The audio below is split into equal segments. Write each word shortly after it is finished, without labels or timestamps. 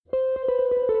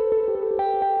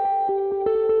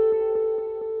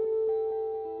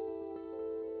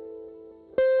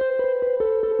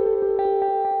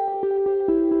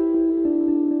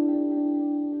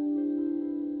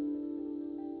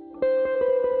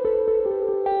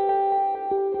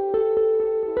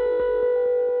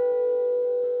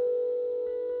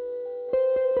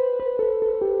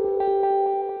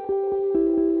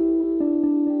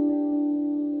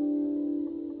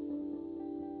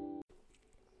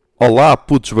Olá,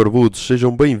 putos barbudos,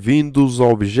 sejam bem-vindos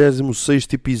ao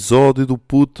 26º episódio do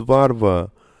Puto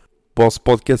Barba, vosso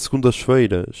podcast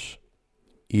segundas-feiras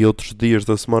e outros dias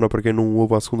da semana para quem não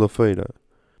ouve à segunda-feira.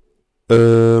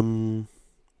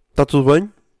 Tá tudo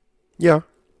bem? Já,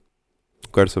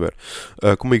 quero saber.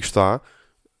 Comigo está.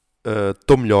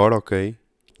 Estou melhor, ok.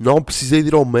 Não precisei de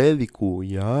ir ao médico.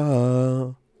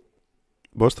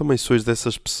 Vós também sois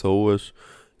dessas pessoas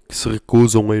que se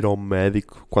recusam a ir ao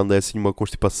médico quando é assim uma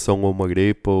constipação ou uma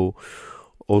gripe,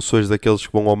 ou sois daqueles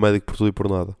que vão ao médico por tudo e por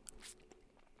nada?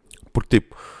 Porque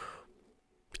tipo,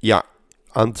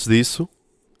 antes disso,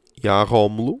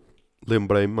 Rómulo,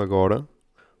 lembrei-me agora,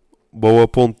 vou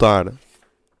apontar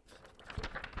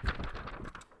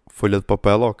folha de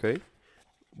papel, ok?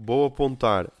 Vou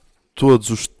apontar todos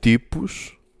os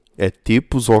tipos,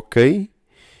 ok?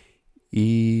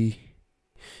 E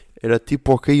era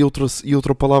tipo ok e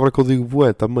outra palavra que eu digo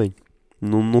bué também.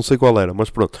 Não sei qual era, mas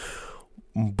pronto.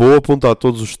 Vou apontar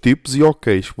todos os tipos e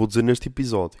ok's que vou dizer neste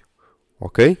episódio.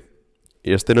 Ok?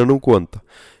 Este ainda não conta.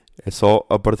 É só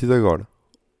a partir de agora.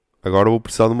 Agora vou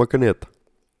precisar de uma caneta.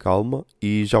 Calma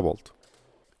e já volto.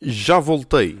 Já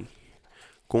voltei.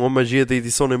 Com a magia da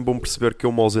edição nem vão perceber que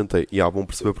eu me ausentei. Vão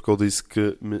perceber porque eu disse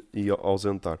que me ia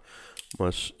ausentar.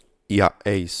 Mas,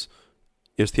 é isso.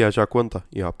 Este já conta?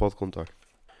 Pode contar.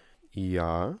 E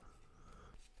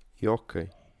ok.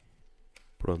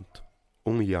 Pronto.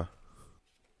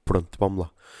 Pronto, vamos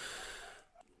lá.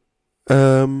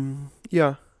 E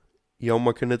é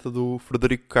uma caneta do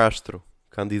Frederico Castro,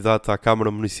 candidato à Câmara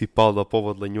Municipal da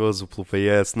Póvoa de Lanhoso pelo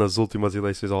PS nas últimas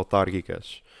eleições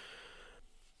autárquicas.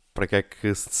 Para que é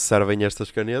que se servem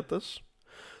estas canetas?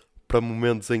 Para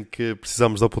momentos em que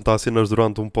precisamos de apontar cenas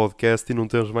durante um podcast e não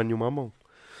temos mais nenhuma à mão.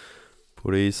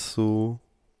 Por isso,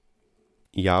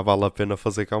 vale a pena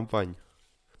fazer campanha.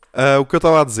 O que eu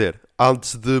estava a dizer,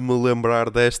 antes de me lembrar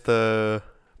desta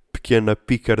pequena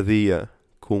picardia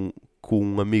que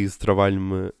um amigo de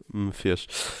trabalho me fez,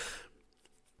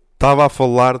 estava a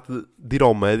falar de ir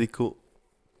ao médico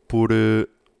por,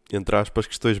 entre aspas,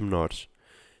 questões menores.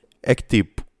 É que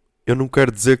tipo, eu não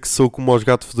quero dizer que sou como aos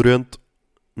gato fedorento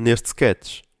neste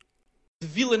sketch. De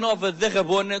Vila Nova da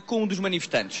Rabona com um dos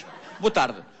manifestantes. Boa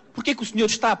tarde. Porquê é que o senhor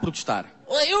está a protestar?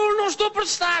 Eu não estou a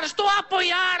protestar, estou a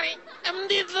apoiar a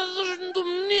medida do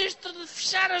Ministro de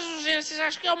fechar as urgências.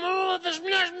 Acho que é uma das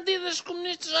melhores medidas que o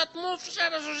Ministro já tomou,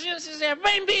 fechar as urgências. É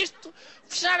bem visto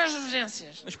fechar as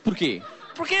urgências. Mas porquê?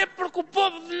 Porquê? Porque o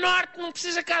povo do Norte não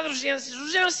precisa cá de urgências.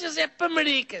 Urgências é para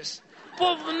maricas. O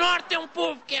povo do Norte é um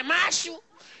povo que é macho,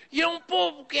 e é um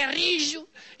povo que é rijo,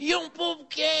 e é um povo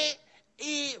que é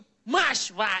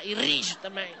macho, e rijo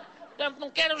também. Portanto,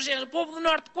 não quero urgência. O povo do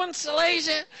Norte, quando se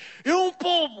aleija, é um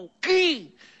povo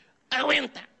que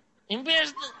aguenta. Em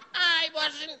vez de,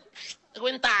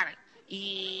 aguentar.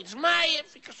 E desmaia,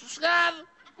 fica sossegado,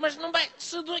 mas não vai.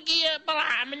 Se daqui para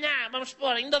lá, amanhã, vamos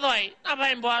supor, ainda dói.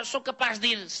 Bem, embora, sou capaz de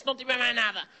ir, se não tiver mais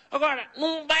nada. Agora,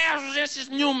 não vai às urgências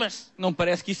nenhumas. Não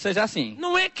parece que isso seja assim.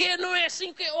 Não é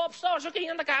assim que... pessoal, Joaquim,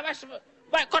 anda cá,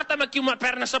 vai, corta-me aqui uma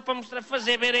perna só para mostrar,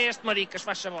 fazer ver a este maricas,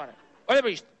 faz favor. Olha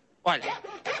para isto. Olha.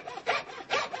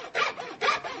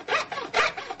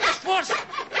 Mais força.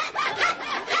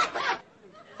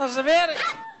 Estás a ver?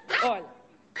 Olha.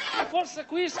 Força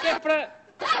com isso que é para...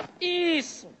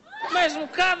 Isso. Mais um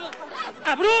bocado.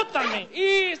 Bruta-me.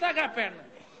 Isso, está cá a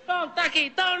perna. Então, está aqui.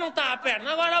 Então não está a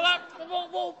perna. Agora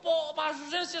vou para as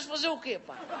urgências fazer o quê,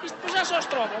 pá? Isto depois já só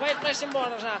estroga. Vai-se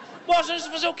embora já. Vou às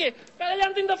urgências fazer o quê?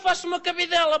 Calhar ainda faço uma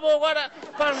cabidela. Vou agora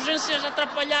para as urgências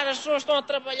atrapalhar. As pessoas estão a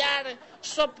trabalhar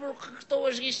só porque estou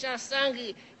a esguichar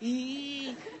sangue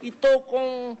e estou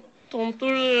com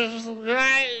tonturas de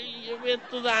gás e a ver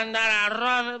tudo a andar à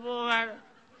roda. Vou agora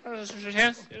para as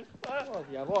urgências.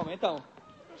 Diabo, homem, então.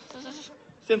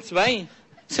 Sente-se bem?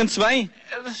 Sente-se bem?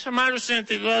 É de chamar o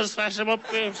 112, faz favor,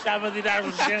 porque eu gostava de ir às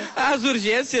urgências. Às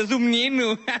urgências, o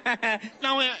menino?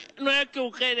 Não é que eu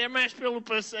queira, é mais pelo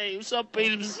passeio, só para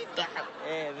ir visitar.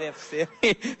 Deve ser.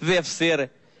 Deve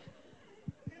ser.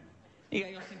 E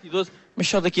ganhou 112, mas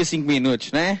só daqui a 5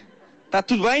 minutos, não é? Está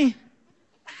tudo bem?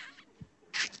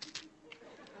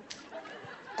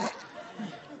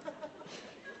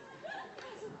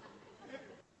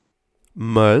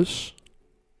 Mas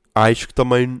acho que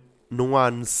também não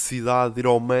há necessidade de ir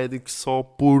ao médico só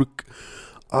porque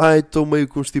estou meio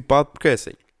constipado, porque é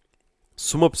assim,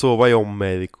 se uma pessoa vai ao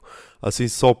médico assim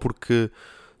só porque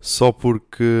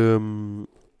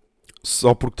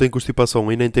tem constipação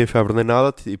e nem tem febre nem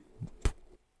nada, tipo,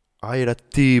 era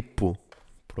tipo,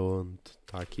 pronto,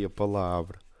 está aqui a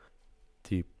palavra,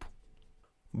 tipo,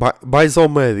 vais ao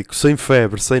médico sem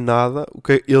febre, sem nada,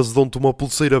 okay, eles dão-te uma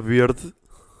pulseira verde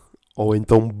Ou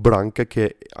então branca, que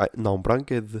é... Não,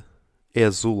 branca é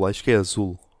azul, acho que é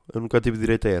azul. Eu nunca tive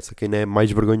direito a essa, que ainda é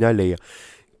mais vergonha alheia.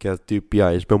 Que é tipo,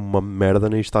 és mesmo uma merda,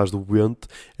 nem estás doente,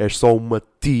 és só uma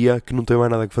tia que não tem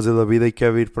mais nada que fazer da vida e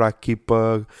quer vir para aqui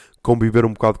para conviver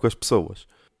um bocado com as pessoas.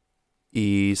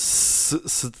 E se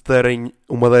te derem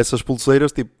uma dessas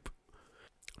pulseiras, tipo,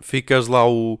 ficas lá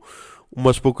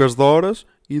umas poucas de horas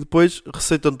e depois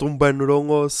receitam-te um Benuron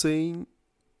ou assim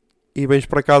e vens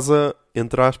para casa,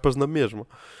 entre aspas, na mesma.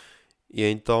 E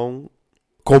então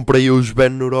comprei os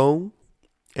Benuron.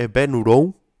 É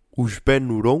Benuron? Os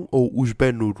Benuron ou os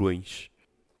Benurões?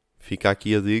 Fica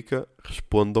aqui a dica,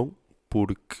 respondam,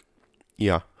 porque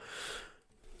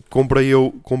comprei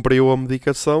eu a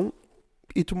medicação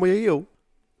e tomei eu.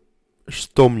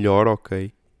 Estou melhor,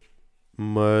 ok.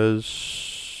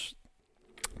 Mas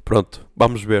pronto,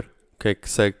 vamos ver o que é que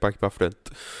segue para aqui para a frente.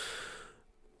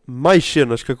 Mais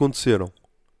cenas que aconteceram.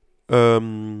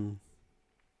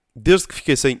 Desde que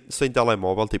fiquei sem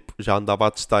telemóvel, tipo, já andava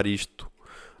a testar isto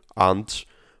antes,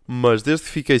 mas desde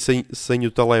que fiquei sem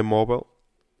o telemóvel,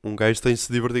 um gajo tem de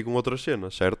se divertir com outras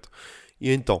cenas, certo?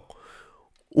 E então,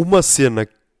 uma cena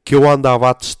que eu andava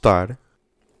a testar,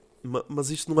 mas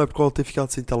isto não é por causa de ter ficado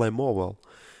sem telemóvel,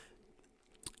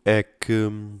 é que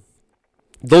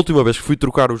da última vez que fui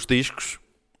trocar os discos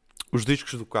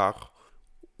do carro,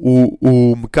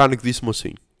 o mecânico disse-me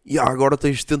assim: agora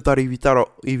tens de tentar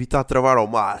evitar travar ao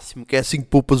máximo, que é assim que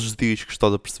poupas os discos,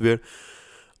 estás a perceber?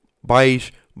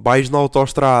 Vais na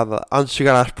autoestrada, antes de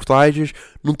chegar às portagens,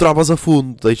 não travas a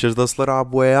fundo, deixas de acelerar a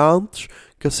bué antes,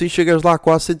 que assim chegas lá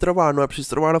quase sem travar, não é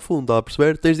preciso travar a fundo, estás a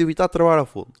perceber? Tens de evitar travar a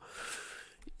fundo.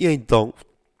 E então,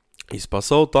 isso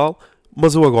passou tal,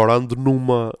 mas eu agora ando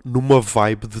numa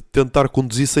vibe de tentar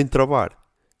conduzir sem travar.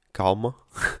 Calma,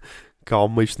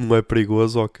 calma, isto não é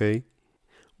perigoso, ok?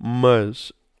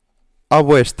 Mas há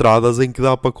boas estradas em que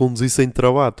dá para conduzir sem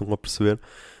travar, estão a perceber?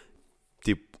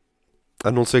 Tipo, a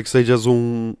não ser que sejas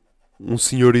um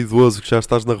senhor idoso que já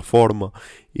estás na reforma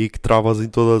e que travas em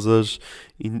todas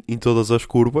as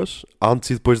curvas, antes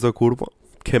e depois da curva,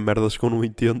 que é merdas que eu não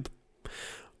entendo.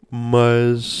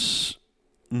 Mas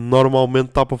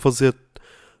normalmente dá para fazer,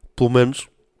 pelo menos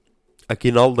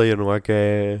aqui na aldeia, não é? Que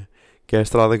é a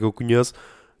estrada que eu conheço,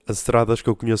 as estradas que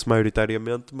eu conheço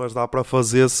maioritariamente, mas dá para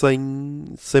fazer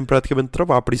sem praticamente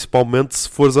travar, principalmente se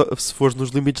fores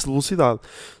nos limites de velocidade.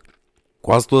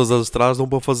 Quase todas as estradas dão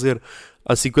para fazer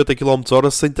a 50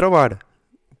 km/h sem travar.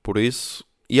 Por isso,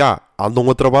 andam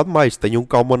a travar demais. Tenham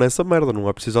calma nessa merda, não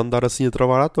é preciso andar assim a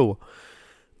travar à toa.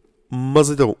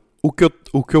 Mas então, o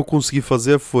que eu consegui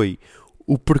fazer foi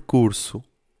o percurso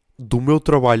do meu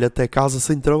trabalho até casa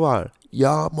sem travar.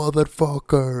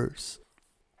 Motherfuckers!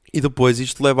 E depois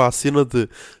isto leva à cena de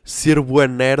ser bué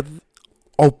nerd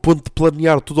ao ponto de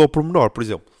planear tudo ao pormenor. Por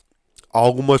exemplo, há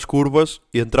algumas curvas,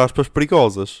 entre aspas,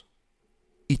 perigosas.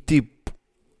 E tipo,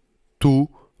 tu,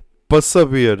 para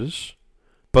saberes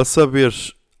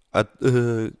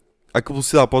a que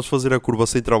velocidade podes fazer a curva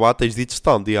sem travar, tens de ir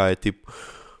testando.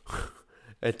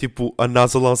 É tipo a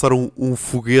NASA lançar um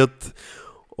foguete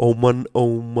ou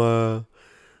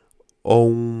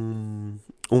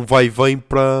um vai e vem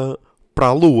para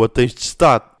a Lua. Tens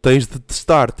de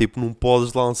testar. Tipo, não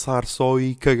podes lançar só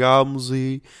e cagamos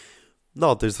e...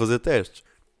 Não, tens de fazer testes.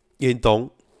 E então,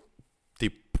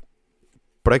 tipo,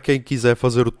 para quem quiser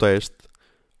fazer o teste,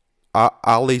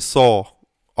 há ali só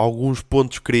alguns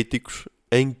pontos críticos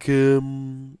em que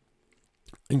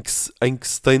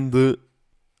se tem de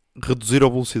reduzir a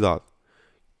velocidade.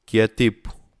 Que é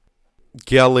tipo,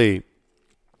 que é ali,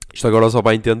 isto agora só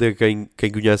vai entender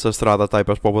quem conhece a estrada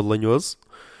Taipas para o Lanhoso.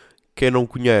 Quem não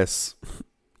conhece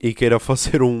e queira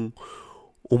fazer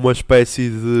uma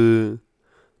espécie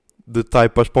de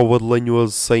Taipas para o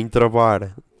Lanhoso sem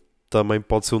travar, também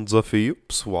pode ser um desafio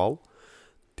pessoal.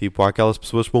 Tipo, há aquelas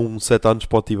pessoas que vão 7 anos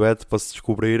para o Tibete para se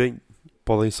descobrirem,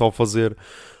 podem só fazer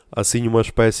assim uma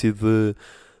espécie de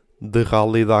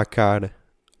Rally Dakar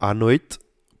à noite.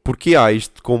 Porque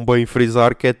isto convém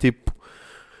frisar que é tipo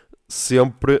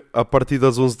sempre a partir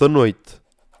das 11 da noite.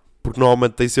 Porque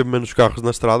normalmente tem sempre menos carros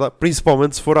na estrada,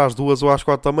 principalmente se for às 2 ou às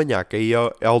 4 da manhã, que aí é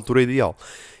a altura ideal.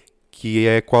 Que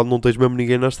é quando não tens mesmo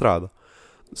ninguém na estrada.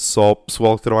 Só o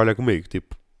pessoal que trabalha comigo.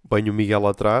 Tipo, venho o Miguel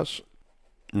atrás,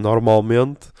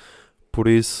 normalmente, por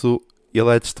isso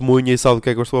ele é testemunha e sabe do que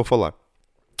é que eu estou a falar.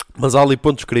 Mas há ali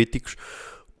pontos críticos.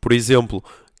 Por exemplo,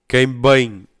 quem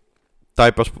vem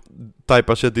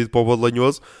Taipas sentido para o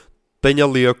Balanhoso, tem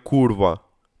ali a curva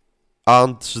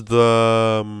antes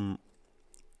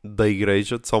da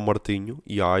igreja de São Martinho,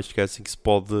 e acho que é assim que se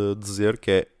pode dizer,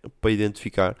 que é para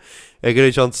identificar a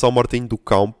igreja de São Martinho do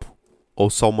Campo, ou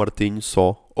São Martinho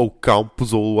só, ou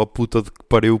Campos, ou a puta de que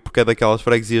pariu, porque é daquelas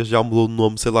freguesias que já mudou de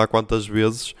nome sei lá quantas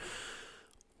vezes.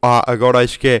 Agora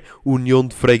acho que é União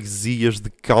de Freguesias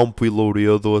de Campo e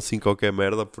Louredo, ou assim qualquer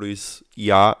merda, por isso,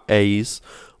 é isso.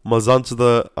 Mas antes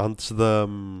da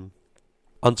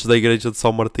igreja de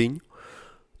São Martinho,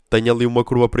 tem ali uma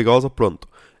curva perigosa, pronto.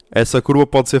 Essa curva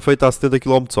pode ser feita a 70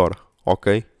 km/h,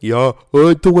 ok?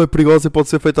 Então é perigosa e pode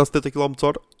ser feita a 70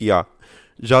 km/h?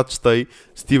 Já testei.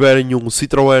 Se tiverem um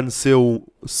Citroën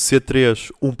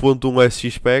C3 1.1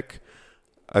 SX-Spec,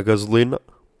 a gasolina,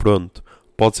 pronto,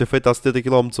 pode ser feita a 70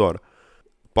 km/h.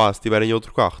 Se tiverem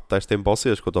outro carro, testem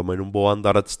vocês, que eu também não vou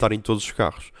andar a testar em todos os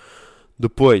carros.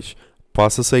 Depois,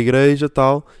 passa-se a igreja e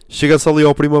tal, chega-se ali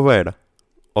ao Primavera,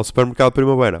 ao supermercado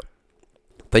Primavera.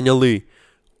 Tem ali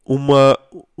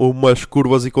umas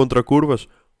curvas e contracurvas.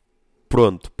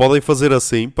 Pronto, podem fazer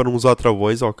assim, para não usar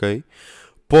travões, ok?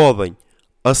 Podem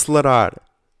acelerar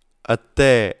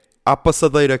até à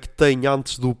passadeira que tem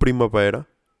antes do Primavera.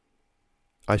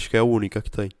 Acho que é a única que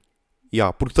tem.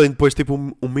 Porque tem depois tipo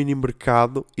um mini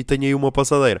mercado e tem aí uma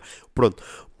passadeira. Pronto,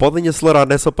 podem acelerar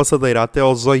nessa passadeira até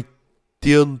aos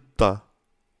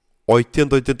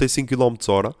 85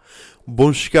 km/h.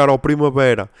 Vão chegar ao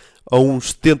Primavera a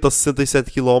uns 70,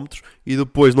 67 km e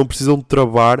depois não precisam de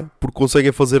travar porque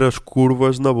conseguem fazer as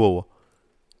curvas na boa.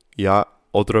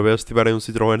 Outra vez se tiverem um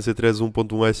Citroën C3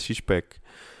 1.1 SX-Spec.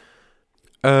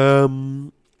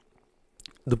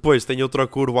 Depois tem outra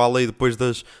curva ali depois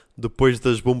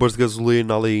das bombas de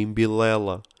gasolina ali em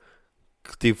Vilela,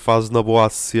 que tipo faz na boa a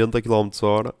 60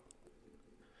 km/h.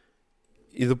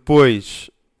 E depois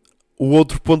o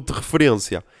outro ponto de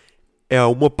referência é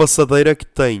uma passadeira que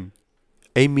tem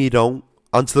em Mirão,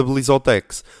 antes da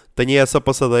Belizotex. Tem essa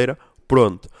passadeira,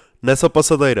 pronto. Nessa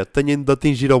passadeira têm de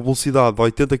atingir a velocidade de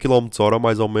 80 km/h,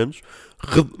 mais ou menos.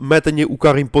 Metem o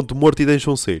carro em ponto morto e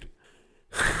deixam sair.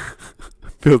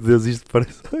 Meu Deus, isto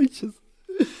parece...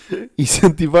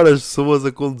 incentivar as pessoas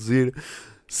a conduzir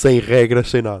sem regras,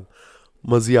 sem nada.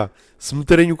 Mas se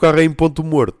meterem o carro em ponto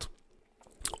morto,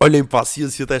 olhem para a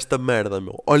ciência desta merda,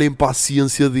 meu. Olhem para a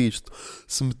ciência disto.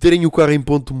 Se meterem o carro em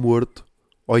ponto morto,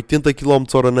 80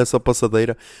 km/h nessa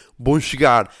passadeira, vão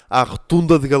chegar à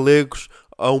rotunda de Galegos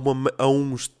a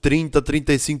uns 30,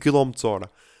 35 km/h.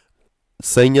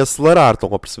 Sem acelerar,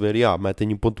 estão a perceber?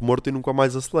 Metem em ponto morto e nunca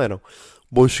mais aceleram.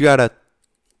 Vão chegar a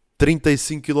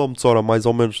 35 km/h mais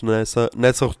ou menos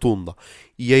nessa rotunda.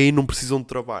 E aí não precisam de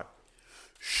travar.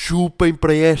 Chupem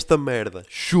para esta merda.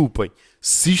 Chupem.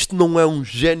 Se isto não é um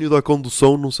gênio da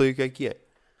condução, não sei o que é.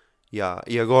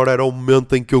 E agora era o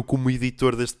momento em que eu, como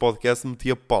editor deste podcast,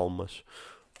 metia palmas.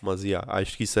 Mas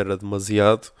acho que isso era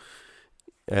demasiado.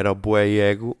 Era bué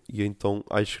ego. E então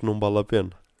acho que não vale a pena.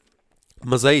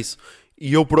 Mas é isso.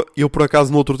 E eu por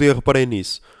acaso no outro dia reparei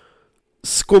nisso.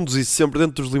 Se conduzisse sempre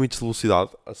dentro dos limites de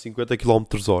velocidade, a 50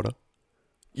 km/h,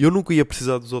 eu nunca ia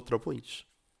precisar dos outros travões.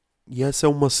 E essa é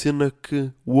uma cena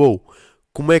que... Uou!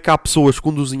 Como é que há pessoas que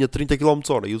conduzem a 30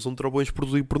 km/h e usam travões por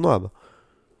tudo e por nada?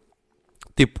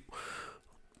 Tipo,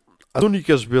 as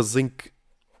únicas vezes em que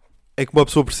uma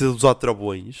pessoa precisa de usar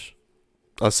travões,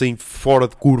 assim, fora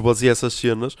de curvas e essas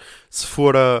cenas, se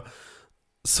for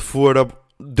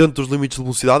dentro dos limites de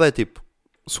velocidade, é tipo,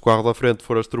 se o carro da frente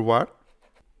for a estrovar,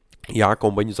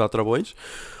 convém usar travões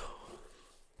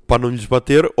para não lhes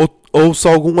bater, ou se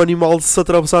algum animal se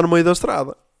atravessar no meio da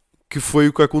estrada, que foi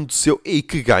o que aconteceu. E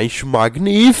que gancho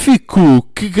magnífico,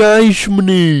 que gancho,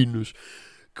 meninos,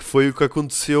 que foi o que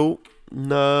aconteceu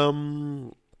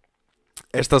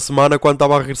esta semana quando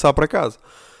estava a regressar para casa.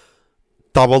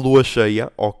 Estava lua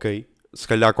cheia, ok, se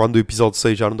calhar quando o episódio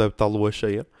 6 já não deve estar lua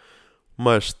cheia,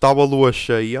 mas estava lua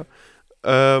cheia,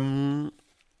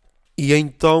 e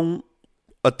então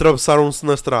atravessaram-se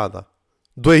na estrada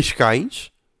 2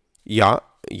 cães, e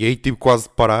aí tive quase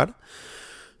de parar.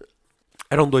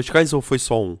 Eram 2 cães ou foi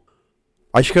só um?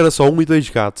 Acho que era só um e 2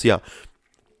 gatos,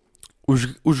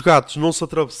 Os gatos não se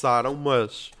atravessaram,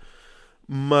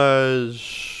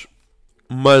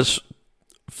 mas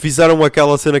fizeram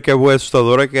aquela cena que é boa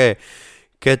assustadora,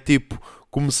 que é tipo,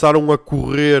 começaram a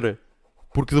correr,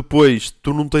 porque depois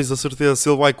tu não tens a certeza se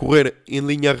ele vai correr em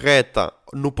linha reta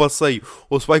no passeio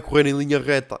ou se vai correr em linha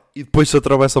reta e depois se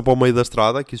atravessa para o meio da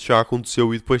estrada, que isso já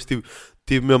aconteceu, e depois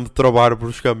tive mesmo de travar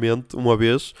bruscamente uma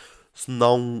vez,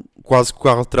 senão quase que o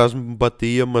carro de trás me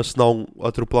batia, mas senão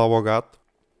atropelava o gato.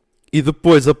 E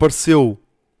depois apareceu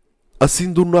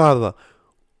assim do nada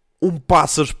um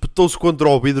pássaro, espetou-se contra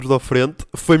o vidro da frente.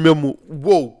 Foi mesmo,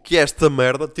 uou, que é esta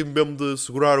merda. Tive mesmo de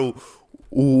segurar o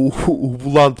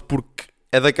volante, porque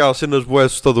é daquelas cenas boas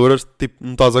assustadoras, tipo,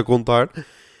 não estás a contar.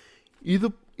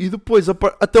 E depois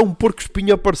até um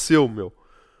porco-espinho apareceu, meu.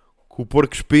 Que o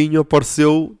porco espinho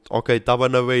apareceu, ok, estava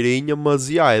na beirinha, mas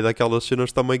é daquelas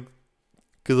cenas também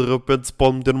que de repente se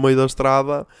pode meter no meio da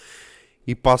estrada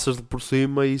e passas-lhe por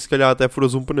cima e se calhar até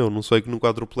furas um pneu. Não sei, que nunca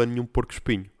atropelei nenhum porco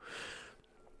espinho.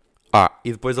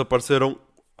 E depois apareceram,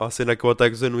 a cena que eu até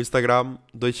usei no Instagram,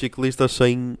 2 ciclistas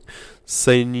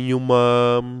sem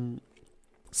nenhuma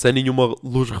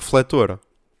luz refletora.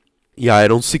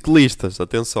 Eram ciclistas,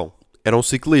 atenção. Eram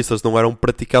ciclistas, não eram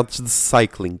praticantes de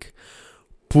cycling.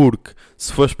 Porque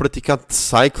se fores praticante de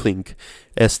cycling,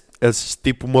 és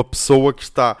tipo uma pessoa que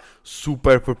está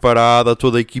super preparada,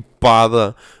 toda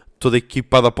equipada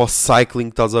para o cycling,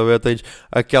 estás a ver? Tens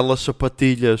aquelas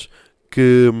sapatilhas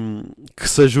que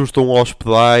se ajustam aos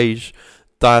pedais,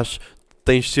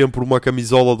 tens sempre uma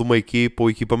camisola de uma equipa, ou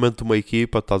equipamento de uma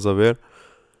equipa, estás a ver?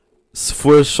 Se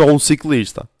fores só um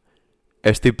ciclista,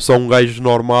 és tipo só um gajo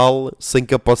normal, sem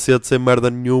capacete, sem merda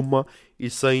nenhuma e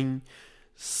sem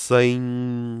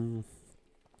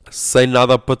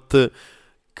nada para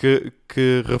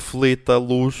que reflita a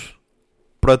luz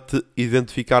para te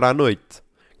identificar à noite.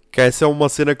 Que essa é uma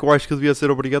cena que eu acho que devia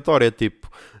ser obrigatória. Tipo,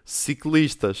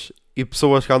 ciclistas e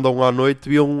pessoas que andam à noite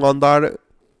deviam andar...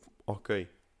 Ok.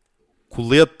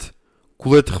 Colete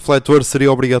refletor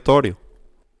seria obrigatório.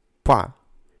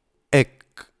 É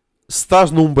que se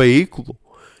estás num veículo,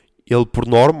 ele por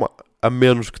norma, a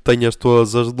menos que tenhas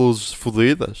todas as luzes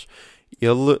fodidas,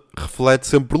 ele reflete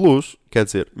sempre luz. Quer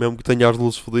dizer, mesmo que tenha as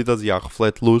luzes fodidas,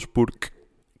 reflete luz porque...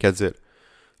 Quer dizer,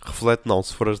 reflete não,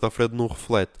 se fores da frente não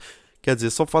reflete. Quer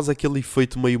dizer, só faz aquele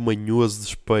efeito meio manhoso de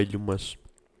espelho, mas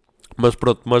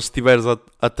pronto, mas se estiveres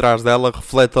atrás dela,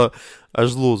 reflete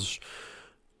as luzes.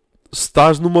 Se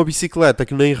estás numa bicicleta,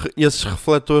 que nem esses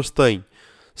refletores têm,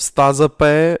 se estás a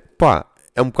pé,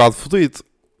 é um bocado fodido.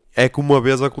 É que uma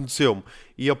vez aconteceu-me,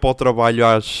 ia para o trabalho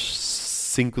às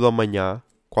 5 da manhã,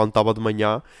 quando estava de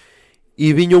manhã,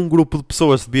 e vinha um grupo de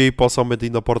pessoas, devia ir para o São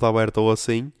Bentinho da Porta Aberta ou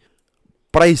assim,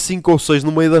 para aí 5 ou 6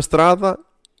 no meio da estrada,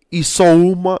 e só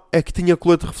uma é que tinha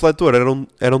colete refletor.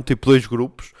 Eram tipo 2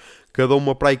 grupos, cada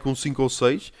uma para aí com 5 ou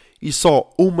 6, e só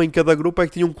uma em cada grupo é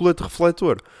que tinha um colete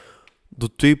refletor. Do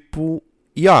tipo,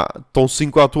 estão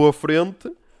 5 à tua frente,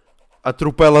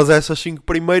 atropelas essas 5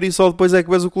 primeiro e só depois é que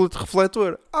vês o colete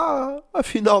refletor.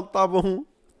 Afinal estavam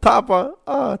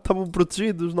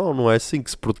protegidos. Não é assim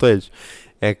que se protege.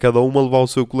 É cada uma levar o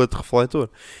seu colete refletor.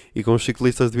 E com os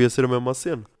ciclistas devia ser a mesma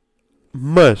cena.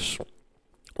 Mas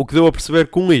o que deu a perceber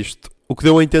com isto, o que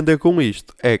deu a entender com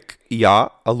isto, é que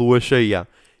a lua cheia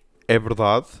é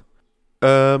verdade,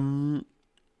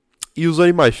 e os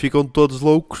animais ficam todos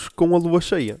loucos com a lua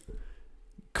cheia.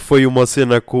 Que foi uma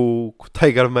cena que o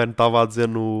Tiger Man estava a dizer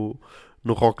no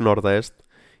Rock Nordeste.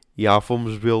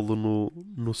 Fomos vê-lo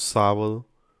no sábado.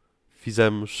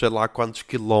 Fizemos sei lá quantos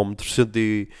quilómetros,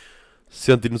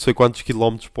 cento e não sei quantos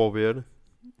quilómetros para o ver.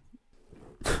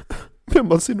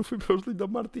 Mesmo assim não fui ver os Linda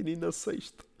Martini na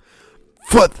sexta.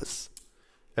 Foda-se!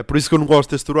 É por isso que eu não gosto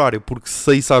deste horário, porque se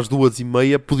saísse às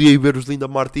 2h30 podia ir ver os Linda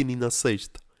Martini na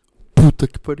sexta. Puta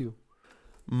que pariu!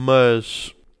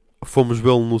 Mas fomos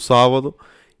vê-lo no sábado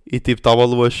e tipo estava a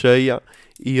lua cheia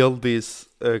e ele disse,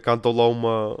 cantou lá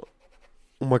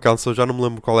uma canção, já não me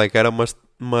lembro qual é que era, mas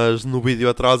no vídeo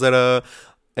atrás era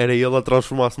ele a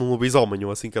transformar-se num lobisomem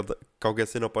ou assim, qualquer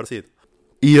cena parecida.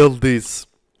 E ele disse,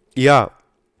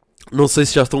 não sei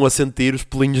se já estão a sentir os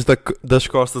pelinhos das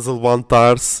costas a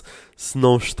levantar-se, se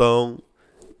não estão.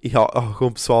 Como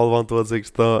o pessoal levantou a dizer que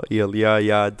estão. E ele,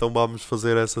 então vamos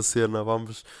fazer essa cena,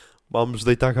 vamos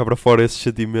deitar cá para fora esses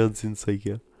sentimentos e não sei o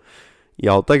quê.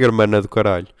 O Tiger Man é do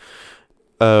caralho.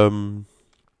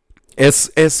 É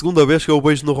a segunda vez que eu o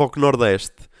vejo no Rock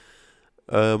Nordeste.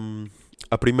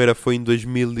 A primeira foi em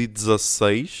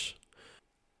 2016.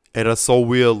 Era só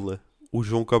ele, o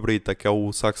João Cabrita, que é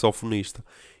o saxofonista,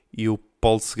 e o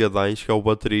Paulo Segadães, que é o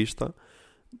baterista.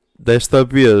 Desta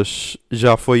vez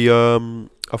já foi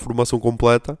a formação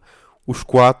completa, os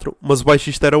 4, mas o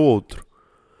baixista era outro.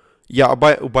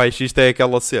 O baixista é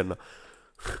aquela cena.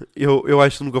 Eu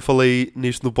acho que nunca falei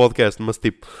nisto no podcast, mas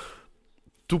tipo,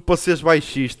 tu para seres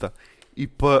baixista e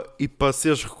para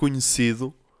seres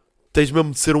reconhecido, tens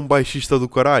mesmo de ser um baixista do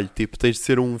caralho. Tipo, tens de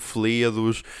ser um Flea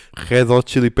dos Red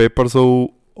Hot Chili Peppers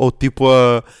ou tipo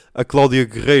a Cláudia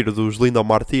Guerreiro dos Linda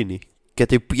Martini. Que é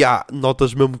tipo,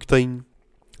 notas mesmo que tem...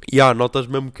 notas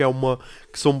mesmo que é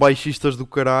que são baixistas do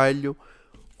caralho.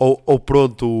 Ou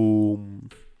pronto...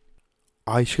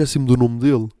 esqueci-me do nome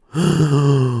dele.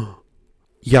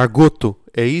 Goto,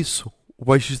 é isso? O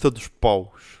baixista dos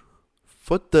paus.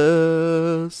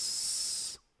 Foda-se.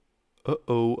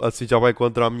 Assim já vai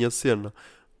contra a minha cena.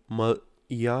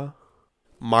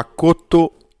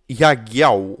 Makoto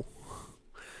Yagiao.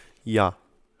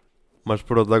 Mas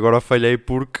pronto, agora falhei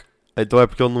porque... Então é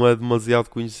porque ele não é demasiado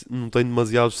conhecido, não tem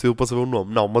demasiado estilo para saber o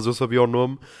nome. Não, mas eu sabia o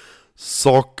nome,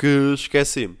 só que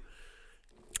esqueci-me.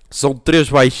 São 3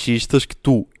 baixistas que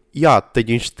tu,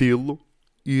 têm estilo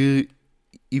e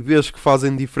vês que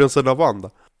fazem diferença na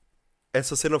banda.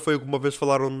 Essa cena foi o que uma vez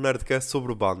falaram no Nerdcast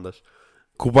sobre bandas.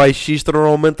 Que o baixista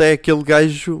normalmente é aquele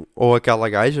gajo, ou aquela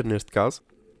gaja, neste caso.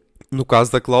 No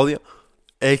caso da Cláudia,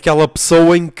 é aquela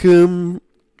pessoa em que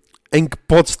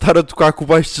pode estar a tocar com o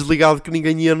baixo desligado que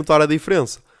ninguém ia notar a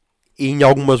diferença. E em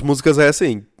algumas músicas é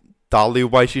assim. Está ali o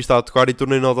baixista a tocar e tu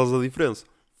nem notas a diferença.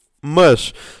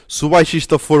 Mas, se o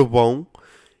baixista for bom,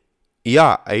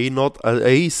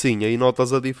 aí sim, aí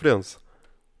notas a diferença.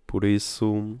 Por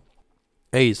isso,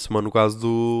 é isso, mano, no caso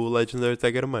do Legendary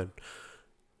Tiger Man.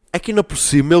 Aqui na por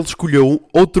cima ele escolheu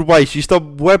outro baixista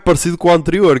bué parecido com o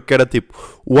anterior, que era tipo,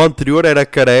 o anterior era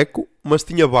careco, mas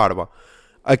tinha barba.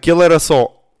 Aquele era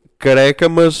só careca,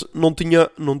 mas não tinha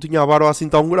a barba assim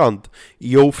tão grande.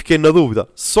 E eu fiquei na dúvida.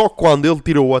 Só quando ele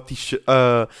tirou a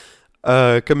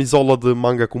camisola de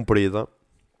manga comprida,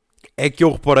 é que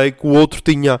eu reparei que o outro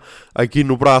tinha aqui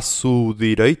no braço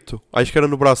direito, acho que era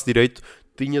no braço direito,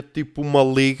 tinha tipo uma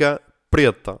liga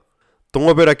preta. Estão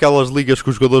a ver aquelas ligas que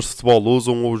os jogadores de futebol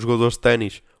usam ou os jogadores de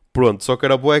ténis? Pronto, só que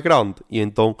era bué grande e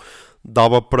então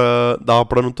dava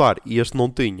para notar. E este não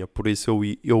tinha, por isso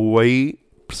eu aí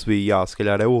percebi, se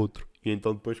calhar é outro. E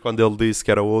então depois quando ele disse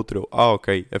que era outro, eu,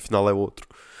 ok, afinal é outro.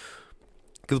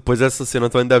 Que depois essa cena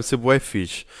também deve ser bué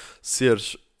fixe.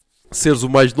 Seres o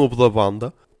mais novo da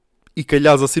banda e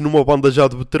calhares assim numa banda já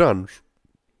de veteranos.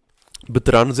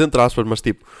 Veteranos entre aspas, mas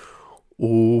tipo,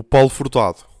 o Paulo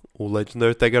Furtado, o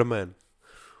Legendary Tiger Man,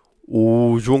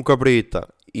 o João Cabrita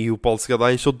e o Paulo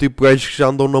Segadães são tipo gajos que já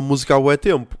andam na música há bué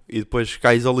tempo. E depois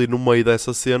cais ali no meio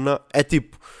dessa cena, é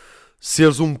tipo,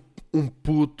 seres um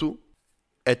puto,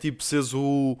 é tipo seres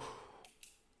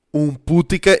um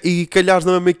puto e calhares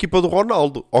na mesma equipa do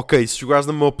Ronaldo. Ok, se jogares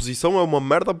na mesma posição é uma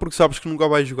merda porque sabes que nunca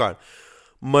vais jogar.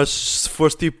 Mas se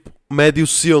fores tipo médio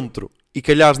centro e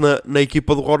calhares na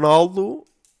equipa do Ronaldo,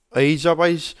 aí já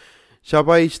vais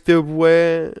ter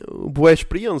bué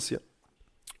experiência.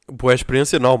 Bué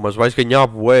experiência não, mas vais ganhar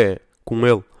bué com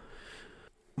ele.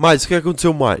 Mas o que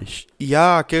aconteceu mais?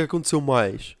 O que aconteceu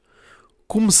mais?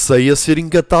 Comecei a ser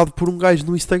engatado por um gajo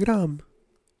no Instagram.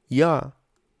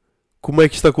 Como é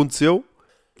que isto aconteceu?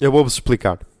 Eu vou-vos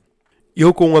explicar.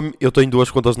 Eu tenho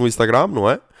 2 contas no Instagram, não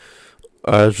é?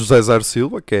 A José Zero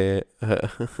Silva, que é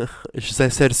José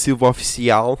Zero Silva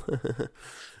Oficial,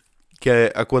 que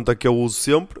é a conta que eu uso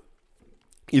sempre.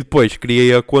 E depois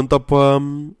criei a conta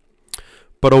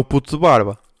para o puto de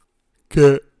barba, que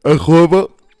é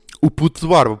 @o puto de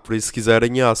barba. Por isso se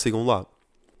quiserem, sigam lá.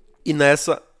 E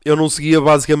nessa eu não seguia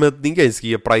basicamente ninguém,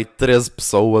 seguia para aí 13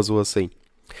 pessoas ou assim.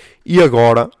 E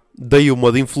agora dei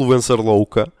uma de influencer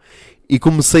louca e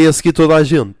comecei a seguir toda a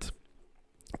gente.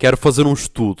 Quero fazer um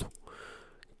estudo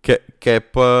que é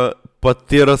para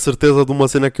ter a certeza de uma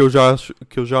cena que eu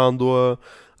já ando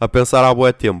a pensar há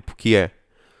bué tempo, que é,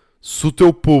 se o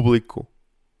teu público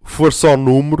for só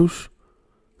números,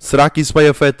 será que isso vai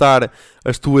afetar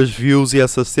as tuas views e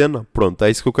essa cena? Pronto,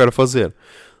 é isso que eu quero fazer.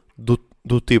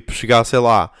 Do tipo, chegar, sei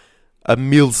lá, a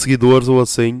 1000 seguidores ou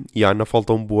assim, e ainda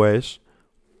faltam bués.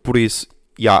 Por isso,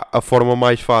 a forma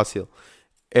mais fácil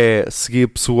é seguir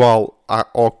pessoal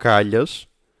ao calhas.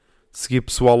 Seguir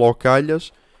pessoal ao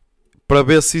calhas para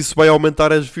ver se isso vai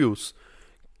aumentar as views.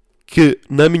 Que,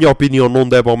 na minha opinião, não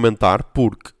deve aumentar,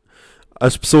 porque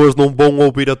as pessoas não vão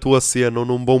ouvir a tua cena ou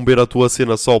não vão ver a tua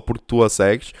cena só porque tu a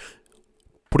segues.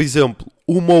 Por exemplo,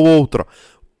 uma ou outra,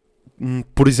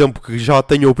 por exemplo, que já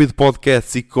tenha ouvido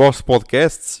podcasts e que goste de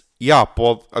podcasts,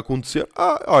 pode acontecer.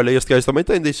 Olha, este gajo também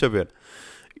tem, deixa ver.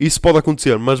 Isso pode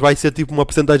acontecer, mas vai ser tipo uma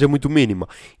porcentagem muito mínima.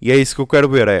 E é isso que eu quero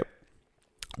ver, é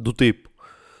do tipo,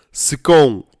 se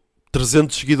com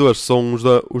 300 seguidores são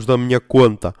os da minha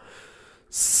conta,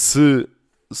 se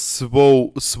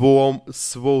vou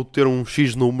ter um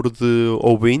X número de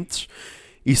ouvintes,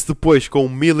 e se depois com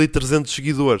 1300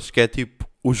 seguidores, que é tipo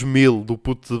os 1000 do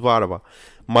puto de barba,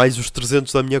 mais os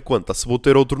 300 da minha conta, se vou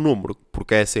ter outro número,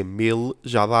 porque é assim, 1000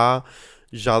 já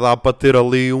dá para ter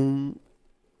ali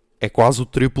é quase o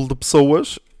triplo de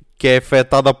pessoas que é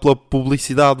afetada pela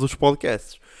publicidade dos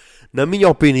podcasts. Na minha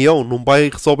opinião, não vai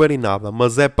resolver em nada,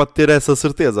 mas é para ter essa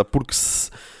certeza, porque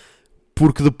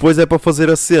depois é para fazer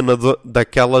a cena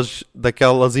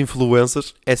daquelas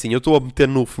influências. É assim, eu estou a meter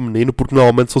no feminino porque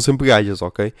normalmente são sempre gajas,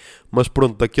 ok? Mas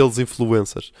pronto, daqueles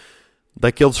influencers,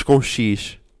 daqueles com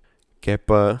X, que é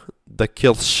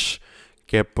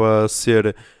para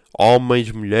ser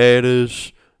homens,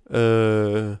 mulheres,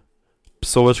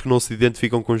 pessoas que não se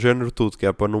identificam com género, tudo, que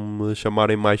é para não me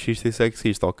chamarem machista e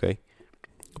sexista, ok?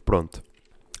 Pronto.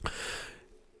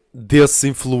 Desses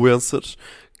influencers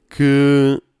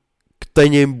que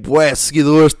têm bué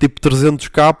seguidores, tipo 300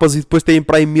 capas, e depois têm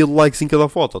para aí 1000 likes em cada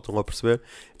foto, estão a perceber?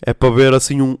 É para ver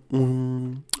assim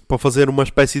para fazer uma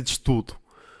espécie de estudo.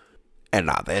 É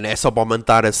nada, é só para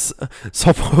aumentar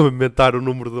só para aumentar o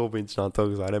número de ouvintes, não estou a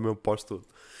gozar, é mesmo para o estudo.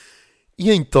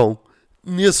 E então,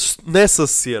 nessa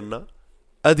cena,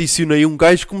 adicionei um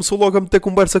gajo que começou logo a meter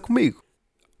conversa comigo.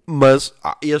 Mas,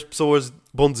 e as pessoas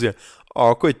vão dizer,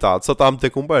 oh, coitado, só está a meter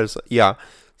conversa.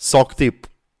 Só que tipo,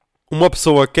 uma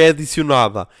pessoa que é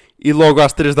adicionada e logo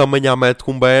às 3 da manhã mete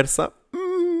conversa,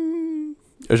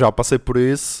 eu já passei por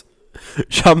isso,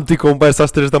 já meti conversa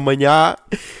às 3 da manhã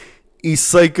e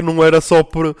sei que não era só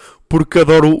porque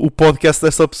adoro o podcast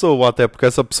dessa pessoa, até porque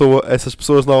essas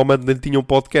pessoas normalmente nem tinham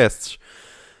podcasts.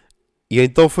 E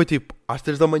então foi tipo, às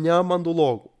 3 da manhã mandou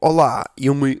logo, olá, e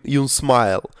um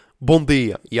smile, bom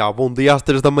dia. Bom dia às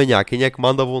 3 da manhã, quem é que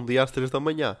manda bom dia às 3 da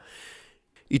manhã?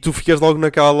 E tu ficas logo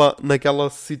naquela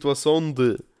situação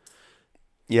de,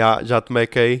 já te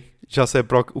mequei, já sei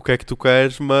o que é que tu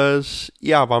queres, mas,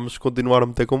 vamos continuar a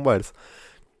meter conversa.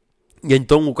 E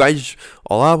então o gajo,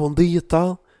 olá, bom dia,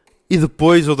 tal, e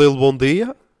depois eu dei-lhe bom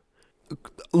dia,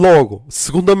 logo,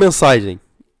 segunda mensagem.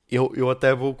 Eu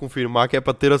até vou confirmar que é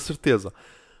para ter a certeza.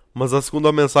 Mas a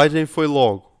segunda mensagem foi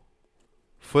logo.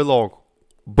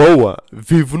 Boa,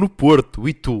 vivo no Porto.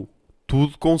 E tu?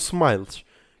 Tudo com smiles.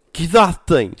 Que idade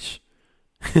tens?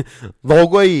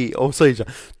 Logo aí. Ou seja,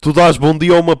 tu dás bom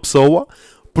dia a uma pessoa,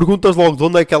 perguntas logo de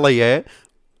onde é que ela é,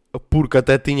 porque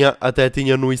até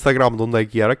tinha no Instagram de onde é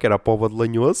que era a Póvoa de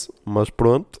Lanhoso. Mas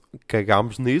pronto,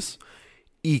 cagámos nisso.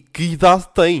 E que idade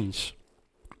tens?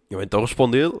 Eu então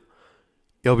respondi-lhe,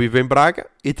 eu vivo em Braga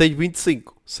e tenho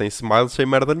 25. Sem smiles, sem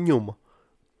merda nenhuma.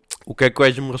 O que é que o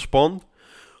gajo me responde?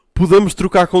 Podemos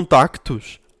trocar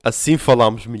contactos? Assim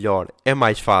falamos melhor. É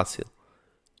mais fácil.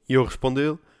 E eu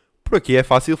respondi-lhe, por aqui é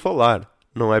fácil falar.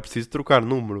 Não é preciso trocar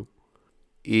número.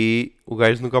 E o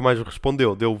gajo nunca mais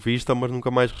respondeu. Deu vista, mas nunca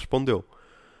mais respondeu.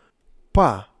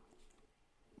 Pá.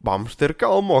 Vamos ter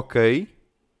calma, ok?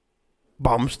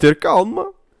 Vamos ter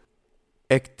calma.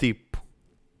 É que tipo...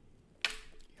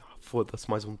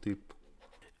 Foda-se, mais um tipo.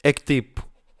 É que tipo,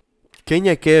 quem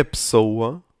é que é a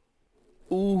pessoa?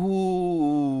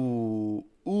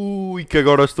 Que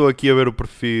agora estou aqui a ver o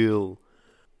perfil.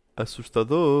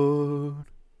 Assustador.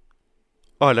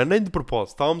 Olha, nem de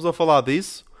propósito, estávamos a falar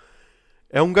disso.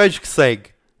 É um gajo que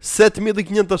segue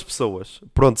 7500 pessoas.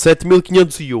 Pronto,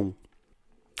 7501.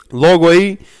 Logo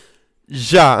aí,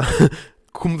 já,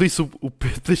 como disse o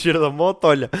Pedro Teixeira da Mota,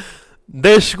 olha...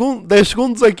 10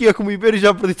 segundos aqui a conviver e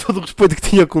já perdi todo o respeito que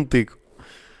tinha contigo.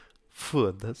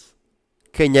 Foda-se.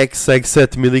 Quem é que segue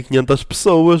 7500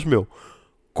 pessoas, meu?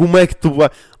 Como é que tu vai...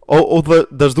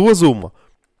 Das duas, uma.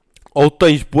 Ou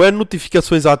tens boas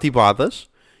notificações ativadas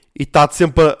e está-te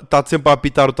sempre a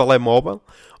apitar o telemóvel.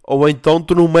 Ou então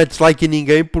tu não metes like em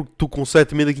ninguém porque tu com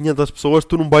 7500 pessoas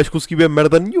tu não vais conseguir ver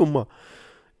merda nenhuma.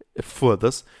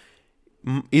 Foda-se.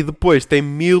 E depois tem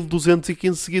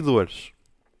 1215 seguidores.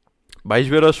 Vais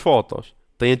ver as fotos.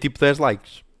 Tem tipo 10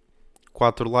 likes.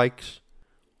 4 likes.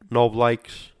 9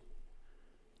 likes.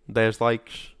 10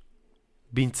 likes.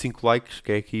 25 likes.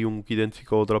 Que é aqui um que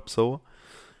identifica outra pessoa.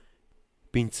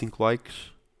 25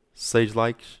 likes. 6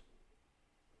 likes.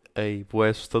 Ei, bué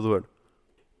assustador.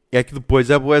 É que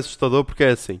depois é bué assustador porque é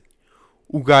assim.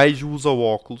 O gajo usa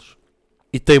óculos.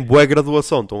 E tem bué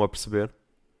graduação. Estão a perceber?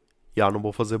 Não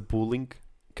vou fazer bullying.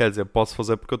 Quer dizer, posso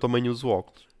fazer porque eu também uso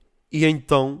óculos. E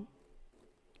então...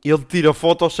 ele tira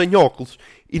fotos sem óculos.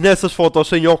 E nessas fotos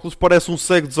sem óculos parece um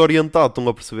cego desorientado. Estão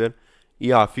a perceber?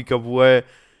 Fica bué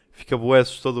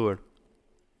assustador.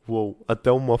 Uou,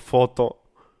 até uma foto.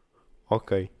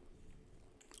 Ok.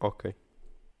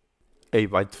 Ei,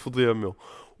 vai-te foder, meu.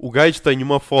 O gajo tem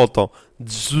uma foto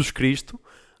de Jesus Cristo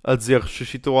a dizer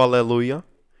ressuscitou, aleluia.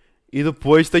 E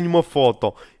depois tem uma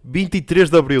foto 23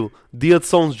 de Abril, dia de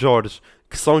São Jorge.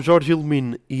 Que São Jorge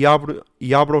ilumine e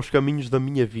abra os caminhos da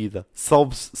minha vida.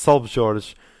 Salve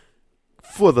Jorge.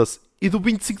 Foda-se. E do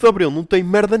 25 de Abril não tem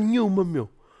merda nenhuma, meu.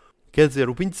 Quer dizer,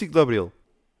 o 25 de Abril,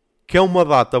 que é uma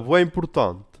data bem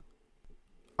importante.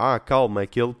 Calma, é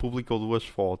que ele publicou 2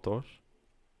 fotos.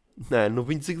 No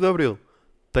 25 de Abril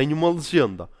tem uma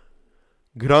legenda.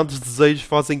 Grandes desejos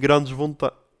fazem grandes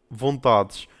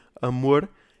vontades. Amor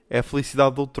é a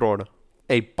felicidade de outrora.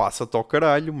 Ei, passa-te ao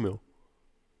caralho, meu.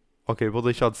 Ok, vou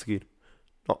deixar de seguir.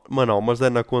 Mas é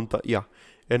na conta...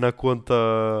 é na conta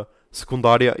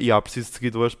secundária. Preciso de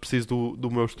seguidores. Preciso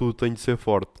do meu estudo. Tenho de ser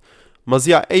forte. Mas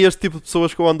é este tipo de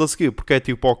pessoas que eu ando a seguir, porque é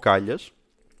tipo ao calhas.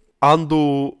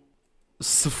 Ando,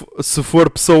 se for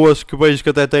pessoas que vejo que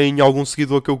até têm algum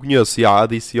seguidor que eu conheço,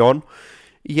 adiciono.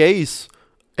 E é isso.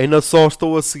 Ainda só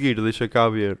estou a seguir, deixa cá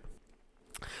ver.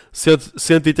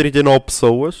 139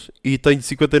 pessoas e tenho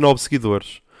 59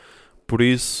 seguidores. Por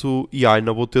isso,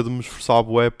 ainda vou ter de me esforçar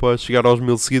bué para chegar aos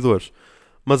 1000 seguidores.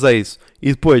 Mas é isso.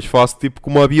 E depois faço tipo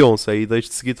como a Beyoncé e deixo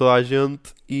de seguir toda a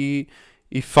gente e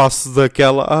faço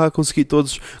daquela... consegui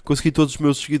todos os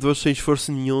meus seguidores sem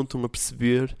esforço nenhum, estão a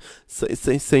perceber?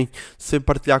 Sem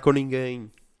partilhar com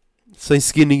ninguém. Sem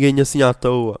seguir ninguém assim à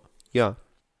toa.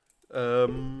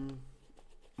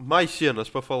 Mais cenas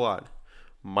para falar.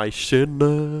 Mais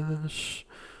cenas...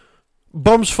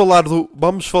 Vamos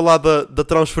falar da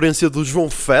transferência do João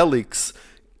Félix,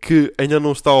 que ainda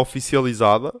não está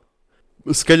oficializada.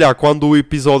 Se calhar quando o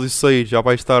episódio sair já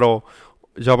vai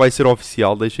ser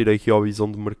oficial. Deixa ir aqui ao visão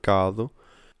de mercado,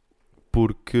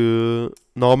 porque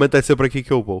normalmente é sempre aqui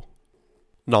que eu vou.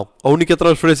 Não, a única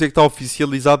transferência que está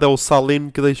oficializada é o Salino,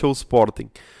 que deixou o Sporting,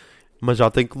 mas já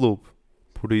tem clube,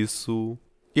 por isso,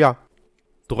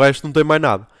 do resto não tem mais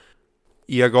nada.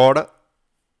 E agora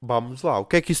vamos lá.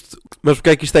 Mas porque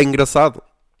é que isto é engraçado?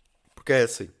 Porque é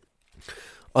assim.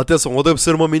 Atenção, eu devo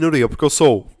ser uma minoria, porque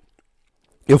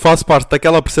eu faço parte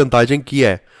daquela percentagem que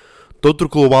é de outro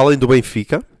clube além do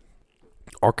Benfica,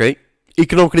 ok? E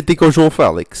que não critica o João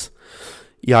Félix.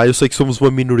 Eu sei que somos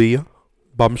uma minoria.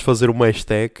 Vamos fazer uma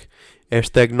hashtag.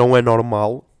 Hashtag não é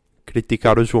normal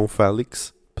criticar o João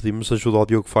Félix. Pedimos ajuda ao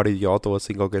Diogo Faro Idiota ou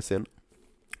assim qualquer cena.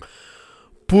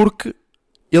 Porque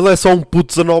ele é só um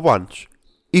puto de 19 anos.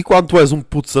 E quando tu és um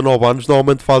puto de 19 anos,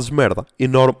 normalmente fazes merda.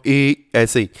 E é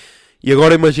assim. E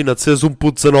agora imagina-te seres um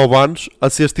puto de 19 anos a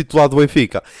seres titular do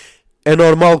Benfica. É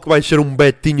normal que vais ser um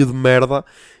betinho de merda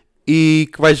e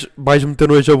que vais meter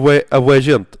nojo a bué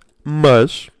gente.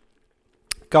 Mas,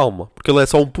 calma, porque ele é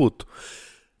só um puto.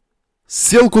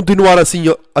 Se ele continuar assim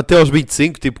até aos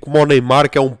 25, tipo como o Neymar,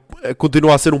 que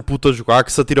continua a ser um puto a jogar,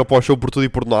 que se atira para o chão por tudo e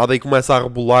por nada e começa a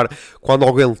rebolar quando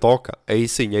alguém lhe toca, aí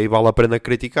sim, aí vale a pena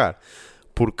criticar.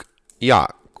 Porque,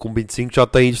 com 25 já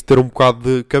tens de ter um bocado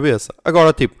de cabeça.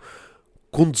 Agora, tipo,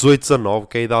 com 18, 19,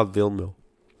 que é a idade dele, meu.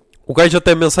 O gajo já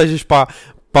tem mensagens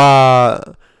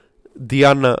para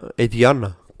Diana. É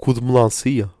Diana? Cu de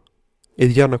melancia? É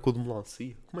Diana Cu de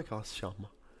melancia? Como é que ela se chama?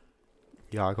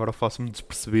 Agora faço-me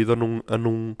despercebido a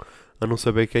não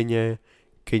saber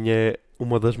quem é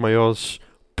uma das maiores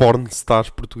pornstars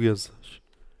portuguesas.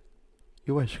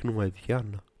 Eu acho que não é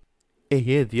Diana.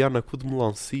 É Diana Cu de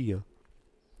melancia.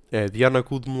 É Diana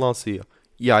Cu de melancia.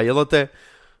 Ele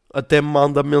até me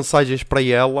manda mensagens para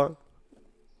ela.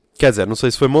 Quer dizer, não sei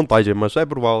se foi montagem, mas é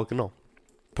provável que não.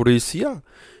 Por isso,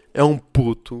 é um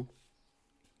puto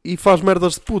e faz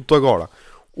merdas de puto. Agora,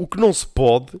 o que não se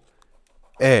pode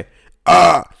é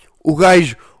o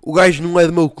gajo não é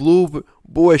do meu clube,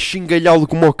 vou a xingalhá-lo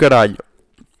como ao caralho.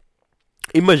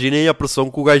 Imaginem a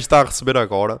pressão que o gajo está a receber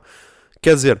agora.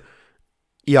 Quer dizer,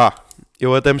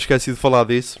 eu até me esqueci de falar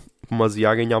disso, mas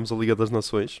ganhámos a Liga das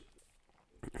Nações.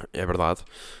 É verdade.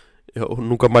 Eu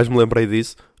nunca mais me lembrei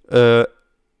disso.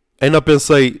 Ainda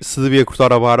pensei se devia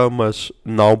cortar a vara, mas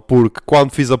não, porque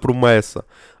quando fiz a promessa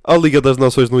a Liga das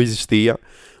Nações não existia.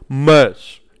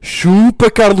 Mas chupa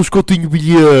Carlos Coutinho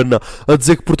Vilhena a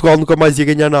dizer que Portugal nunca mais ia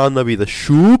ganhar nada na vida.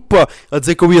 Chupa a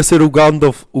dizer que eu ia ser o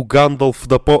Gandalf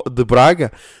de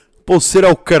Braga. Pô, ser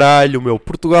ao caralho, meu.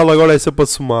 Portugal agora é sempre a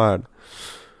somar.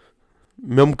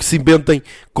 Mesmo que se inventem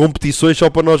competições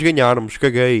só para nós ganharmos,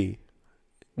 caguei.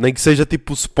 Nem que seja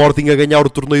tipo o Sporting a ganhar o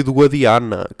torneio do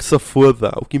Guadiana. Que se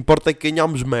foda. O que importa é que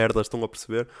ganhamos merda. Estão a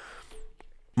perceber?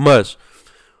 Mas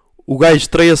o gajo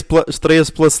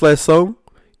estreia-se pela seleção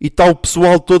e está o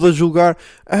pessoal todo a julgar.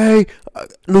 Ei,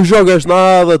 não jogas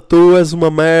nada. Tu és uma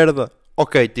merda.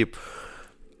 Ok, tipo,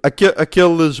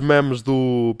 aqueles memes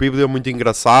do Bíblia muito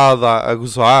engraçada a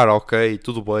gozar. Ok,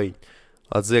 tudo bem.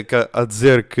 A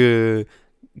dizer que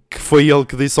foi ele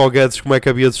que disse ao Guedes como é que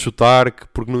havia de chutar,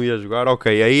 porque não ia jogar.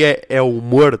 Ok, aí é o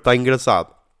humor, está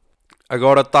engraçado.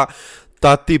 Agora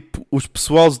está tipo os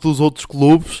pessoais dos outros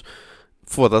clubes.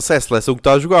 Foda-se, é a seleção que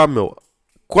está a jogar, meu.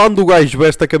 Quando o gajo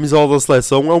veste a camisola da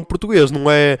seleção é um português,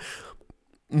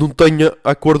 não tem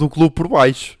a cor do clube por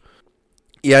baixo.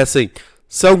 E é assim,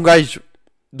 se é um gajo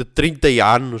de 30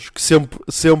 anos que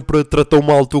sempre tratou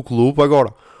mal o teu clube,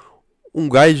 agora um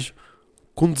gajo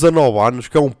com 19 anos,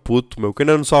 que é um puto, meu, que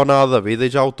ainda não sabe nada da vida e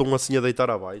já o estão assim a deitar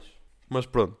abaixo. Mas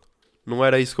pronto, não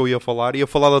era isso que eu ia falar. Ia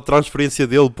falar da transferência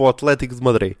dele para o Atlético de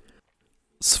Madrid.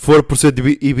 Se for por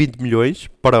 120 milhões,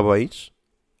 parabéns.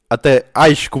 Até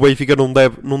acho que o Benfica não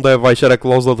deve baixar a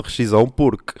cláusula de rescisão,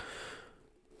 porque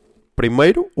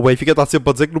Primeiro, o Benfica está sempre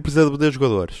a dizer que não precisa de vender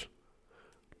jogadores.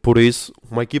 Por isso,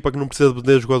 uma equipa que não precisa de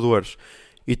vender jogadores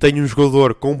e tem um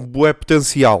jogador com bué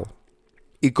potencial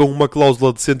e com uma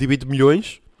cláusula de 120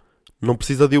 milhões, não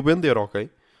precisa de o vender, ok?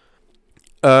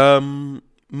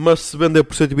 Mas se vender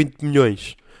por 120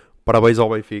 milhões, parabéns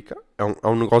ao Benfica. É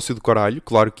um negócio do caralho,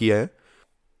 claro que é.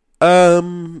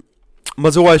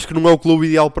 Mas eu acho que não é o clube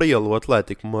ideal para ele, o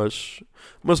Atlético.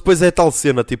 Mas depois é tal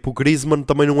cena, tipo, o Griezmann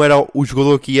também não era o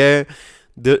jogador que é...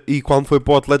 e quando foi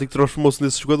para o Atlético transformou-se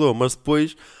nesse jogador. Mas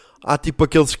depois há tipo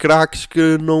aqueles craques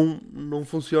que não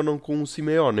funcionam com o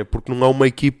Simeone, porque não é uma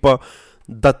equipa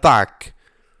de ataque.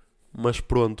 Mas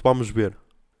pronto, vamos ver.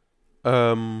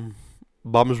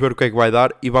 Vamos ver o que é que vai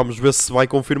dar e vamos ver se vai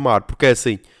confirmar. Porque é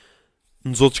assim,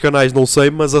 nos outros canais não sei,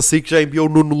 mas assim que já enviou o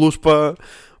Nuno Luz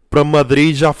para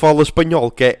Madrid já fala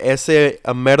espanhol. Essa é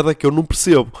a merda que eu não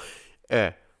percebo.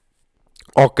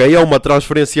 Ok, é uma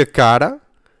transferência cara,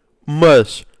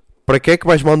 mas para que é que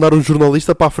vais mandar um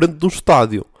jornalista para a frente de um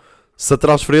estádio se a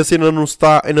transferência ainda não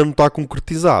está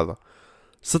concretizada?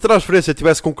 Se a transferência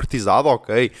tivesse concretizado,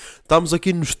 ok, estamos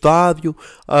aqui no estádio,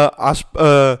 a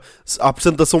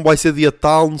apresentação vai ser dia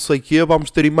tal, não sei o quê,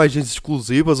 vamos ter imagens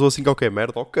exclusivas ou assim qualquer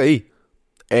merda, ok.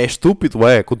 É estúpido,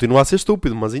 continua a ser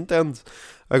estúpido, mas entende.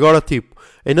 Agora, tipo,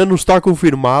 ainda não está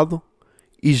confirmado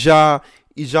e já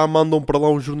mandam para lá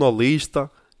um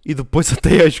jornalista e depois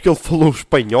até acho que ele falou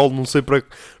espanhol, não sei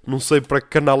para que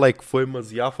canal é que foi, mas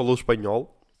já falou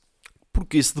espanhol.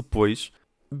 Porque isso depois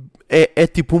é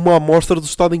tipo uma amostra do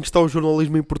estado em que está o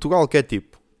jornalismo em Portugal, que é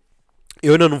tipo,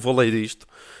 eu ainda não falei disto,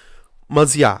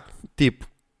 mas tipo,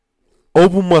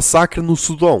 houve um massacre no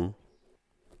Sudão.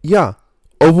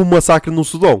 Houve um massacre no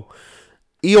Sudão.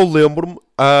 E eu lembro-me,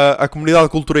 a comunidade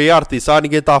de cultura e arte disse,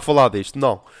 ninguém está a falar disto.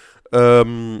 Não.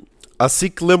 Assim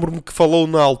que lembro-me que falou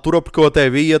na altura, porque eu até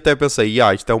vi e até pensei,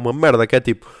 isto é uma merda, que é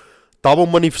tipo, estavam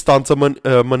manifestantes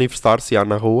a manifestar-se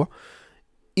na rua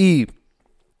e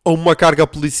uma carga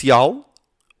policial,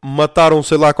 mataram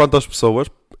sei lá quantas pessoas,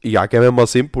 que é mesmo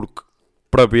assim,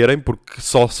 para verem, porque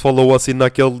só se falou assim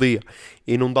naquele dia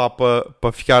e não dá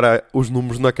para ficar os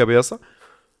números na cabeça,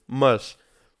 mas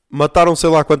mataram sei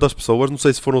lá quantas pessoas, não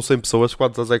sei se foram 100 pessoas,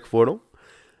 quantas é que foram,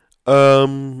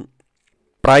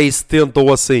 para aí 70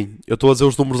 ou assim, eu estou a dizer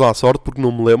os números à sorte porque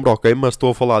não me lembro, ok, mas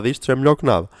estou a falar disto, já é melhor que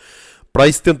nada. Para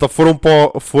aí 70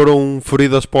 foram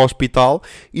feridas para o hospital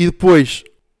e depois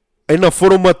ainda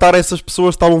foram matar essas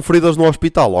pessoas que estavam feridas no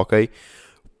hospital, ok?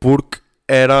 Porque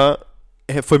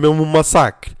foi mesmo um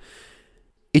massacre.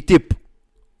 E tipo,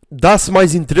 dá-se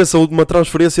mais interesse a uma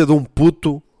transferência de um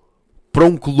puto para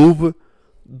um clube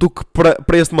do que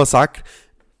para este massacre.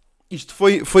 Isto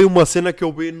foi uma cena que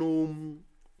eu vi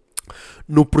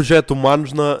no Projeto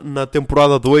Humanos na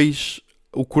temporada 2,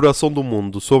 O Coração do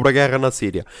Mundo, sobre a guerra na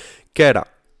Síria. Que era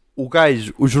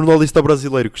o jornalista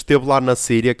brasileiro que esteve lá na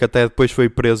Síria, que até depois foi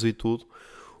preso e tudo,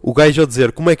 o gajo a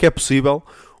dizer como é que é possível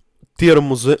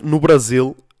termos no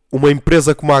Brasil uma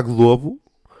empresa como a Globo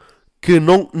que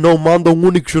não manda um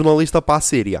único jornalista para a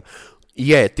Síria.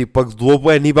 E tipo, a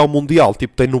Globo é a nível mundial,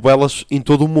 tipo, tem novelas em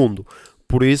todo o mundo.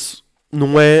 Por isso,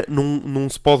 não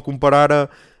se pode comparar a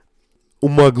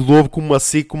uma Globo com uma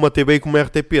SIC, com uma TV e com uma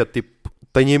RTP. Tipo,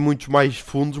 tem muitos mais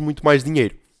fundos, muito mais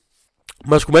dinheiro.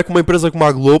 Mas como é que uma empresa como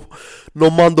a Globo não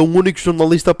manda um único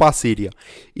jornalista para a Síria?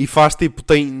 E faz tipo,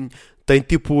 tem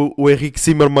tipo o Henrique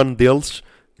Zimmermann deles,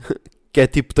 que é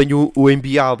tipo, tem o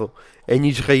enviado em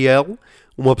Israel,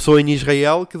 uma pessoa em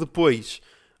Israel que depois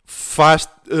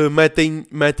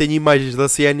metem imagens da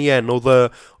CNN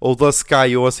ou da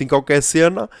Sky ou assim qualquer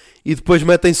cena e depois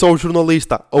metem só o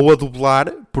jornalista ou a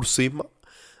dublar por cima,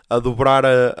 a dobrar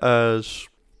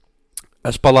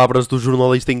as palavras do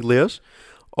jornalista inglês,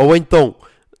 ou então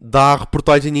dá a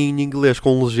reportagem em inglês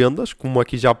com legendas, como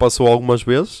aqui já passou algumas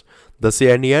vezes, da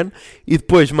CNN, e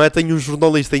depois metem um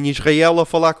jornalista em Israel a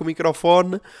falar com o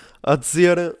microfone, a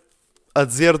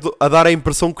dar a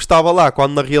impressão que estava lá,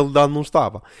 quando na realidade não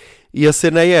estava. E a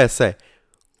cena é essa,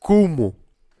 como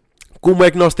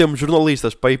é que nós temos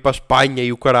jornalistas para ir para a Espanha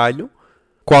e o caralho,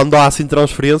 quando há assim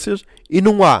transferências, e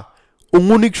não há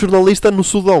um único jornalista no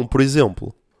Sudão, por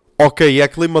exemplo. Ok, é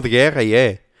clima de guerra,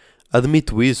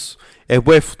 admito isso. É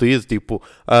bué fodido, tipo,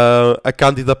 a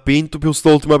Cândida Pinto viu-se da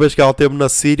última vez que ela esteve na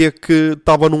Síria que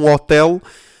estava num hotel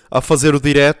a fazer o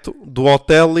direto do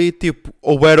hotel e tipo,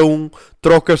 houveram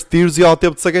trocas de tiros e ela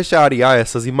teve de se agachar. E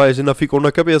essas imagens ainda ficam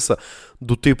na cabeça.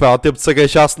 Do tipo, ela teve de se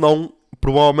agachar, senão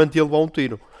provavelmente ia levar um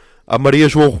tiro. A Maria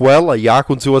João Ruela,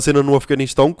 aconteceu a cena no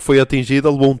Afeganistão, que foi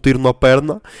atingida, levou um tiro na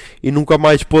perna e nunca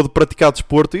mais pôde praticar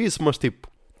desporto e isso, mas tipo,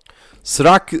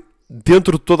 será que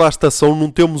dentro de toda a estação não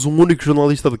temos um único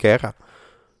jornalista de guerra?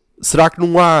 Será que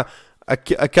não há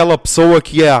aquela pessoa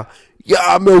que é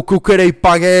meu, que eu quero é ir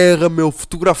para a guerra, meu,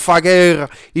 fotografar a guerra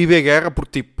e ver a guerra,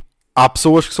 porque tipo, há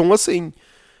pessoas que são assim.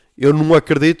 Eu não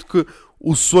acredito que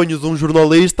o sonho de um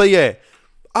jornalista é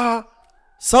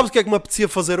sabes o que é que me apetecia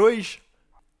fazer hoje?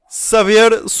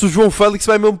 Saber se o João Félix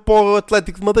vai mesmo para o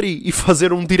Atlético de Madrid e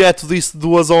fazer um direto disso de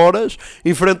 2 horas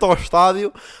em frente ao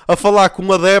estádio a falar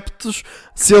com adeptos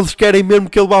se eles querem mesmo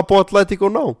que ele vá para o Atlético ou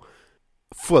não.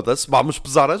 Foda-se, vamos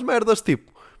pesar as merdas,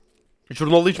 tipo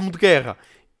jornalismo de guerra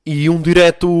e um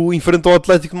direto em frente ao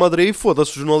Atlético de Madrid.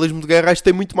 Foda-se, o jornalismo de guerra acho que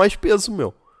tem muito mais peso,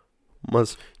 meu.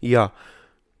 Mas,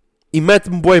 e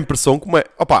mete-me boa impressão como é...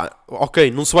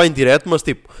 ok, não se vai em direto, mas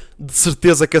tipo, de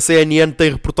certeza que a CNN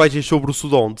tem reportagens sobre o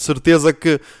Sudão. De certeza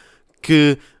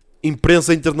que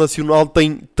imprensa internacional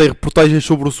tem reportagens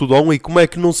sobre o Sudão. E como é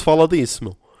que não se fala disso,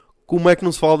 meu? Como é que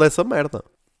não se fala dessa merda?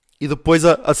 E depois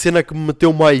a cena que me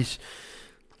meteu mais...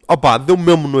 deu-me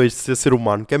mesmo nojo de ser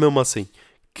humano, que é mesmo assim.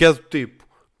 Que é do tipo...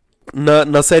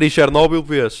 Na série Chernobyl,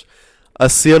 vês a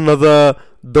cena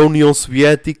da União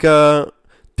Soviética...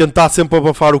 tentar sempre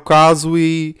abafar o caso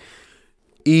e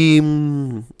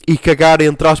cagar,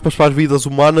 entre aspas, para as vidas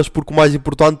humanas, porque o mais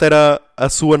importante era a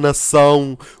sua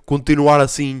nação continuar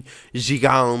assim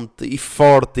gigante e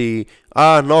forte. E,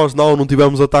 nós não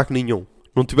tivemos ataque nenhum,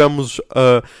 não tivemos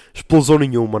explosão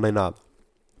nenhuma, nem nada.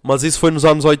 Mas isso foi nos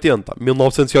anos 80,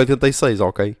 1986,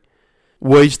 ok?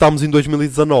 Hoje estamos em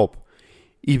 2019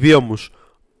 e vemos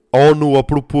a ONU a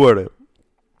propor...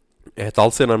 É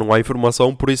tal cena, não há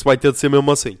informação, por isso vai ter de ser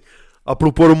mesmo assim. A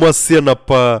propor uma cena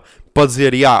para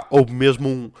dizer, houve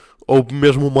mesmo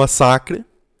um massacre,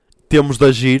 temos de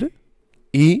agir,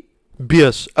 e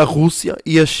vês a Rússia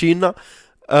e a China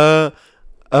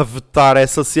a vetar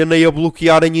essa cena e a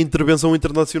bloquearem a intervenção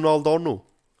internacional da ONU.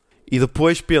 E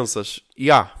depois pensas,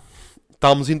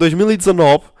 estamos em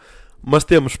 2019, mas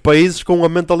temos países com a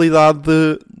mentalidade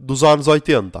dos anos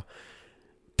 80.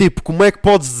 Tipo, como é que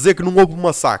podes dizer que não houve um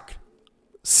massacre?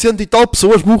 100 e tal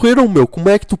pessoas morreram, meu. Como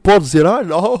é que tu podes dizer,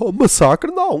 não,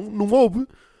 massacre? Não houve.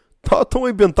 Estão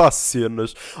a inventar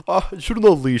cenas.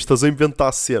 Jornalistas a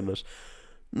inventar cenas.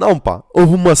 Não, pá,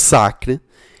 houve um massacre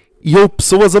e houve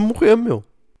pessoas a morrer, meu.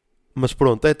 Mas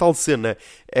pronto, é tal cena.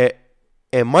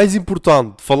 É mais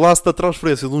importante falar-se da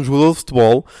transferência de um jogador de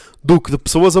futebol do que de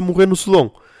pessoas a morrer no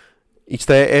Sudão.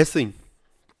 Isto é assim.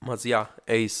 Mas,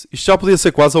 é isso. Isto já podia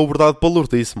ser quase a verdade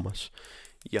palurdice, mas...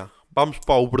 Vamos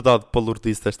para o verdade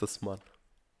palurdice desta semana.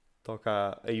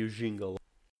 Toca aí o jingle.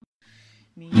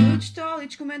 Miúdos,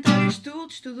 tólitos, comentários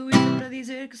estúpidos, tudo isso para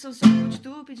dizer que são só muito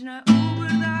estúpidos na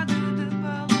verdade de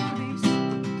palurdice.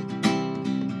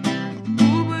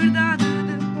 O verdade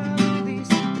de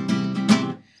palurdice.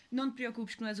 Não te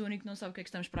preocupes que não és o único que não sabe o que é que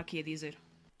estamos para aqui a dizer.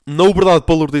 Na verdade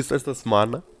palurdice desta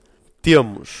semana,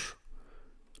 temos...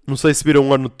 Não sei se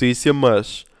viram a notícia,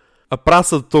 mas... A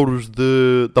Praça de Touros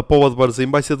da Póvoa de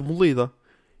Varzim vai ser demolida.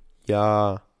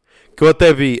 Que eu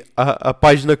até vi, a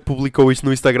página que publicou isto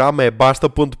no Instagram é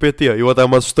basta.pt. Eu até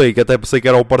me assustei, que até pensei que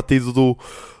era o partido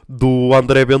do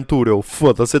André Ventura.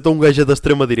 Foda-se, então um gajo é da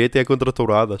extrema-direita e é contra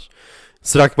touradas.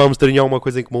 Será que vamos ter alguma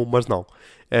coisa em comum? Mas não.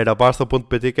 Era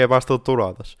basta.pt, que é basta de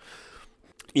touradas.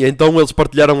 E então eles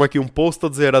partilharam aqui um post a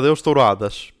dizer: adeus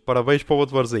touradas, parabéns Póvoa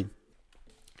de Varzim.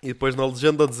 E depois na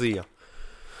legenda dizia: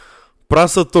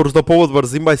 Praça de Touros da Póvoa de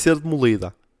Varzim vai ser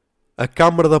demolida. A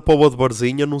Câmara da Póvoa de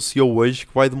Varzim anunciou hoje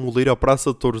que vai demolir a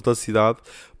Praça de Touros da cidade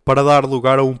para dar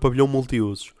lugar a um pavilhão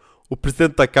multiusos. O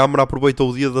Presidente da Câmara aproveitou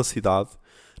o dia da cidade,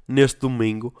 neste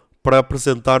domingo, para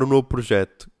apresentar um novo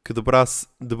projeto, que deverá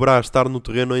estar no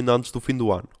terreno ainda antes do fim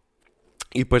do ano.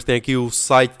 E depois tem aqui o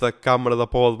site da Câmara da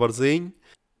Póvoa de Varzim.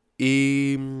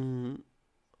 E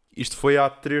isto foi há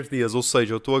 3 dias, ou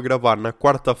seja, eu estou a gravar na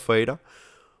quarta-feira,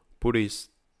 por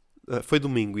isso... Foi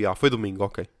domingo, foi domingo,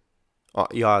 ok.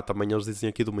 Também eles dizem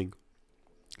aqui domingo.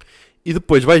 E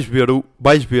depois vais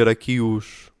ver aqui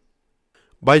os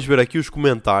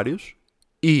comentários.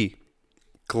 E,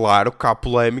 claro que há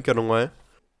polémica, não é?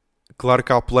 Claro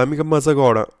que há polémica, mas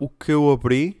agora, o que eu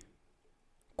abri...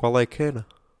 Qual é que era?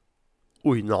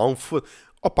 Não, foi...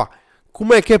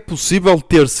 Como é que é possível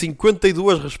ter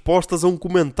 52 respostas a um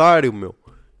comentário, meu?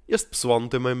 Este pessoal não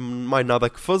tem mais nada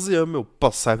que fazer, meu.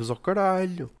 Percebes ao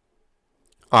caralho.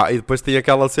 E depois tem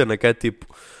aquela cena que é tipo...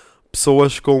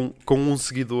 Pessoas com um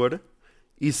seguidor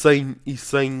e sem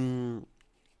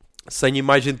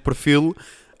imagem de perfil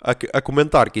a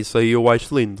comentar, que isso aí eu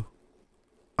acho lindo.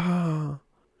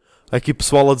 Aqui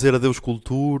pessoal a dizer adeus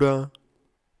cultura.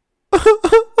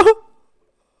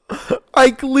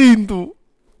 Ai que lindo.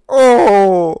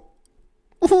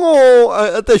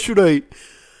 Até chorei.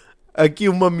 Aqui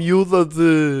uma miúda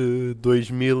de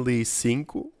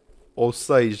 2005, ou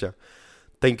seja,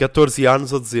 tem 14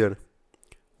 anos a dizer: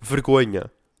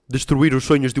 vergonha, destruir os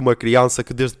sonhos de uma criança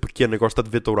que desde pequena gosta de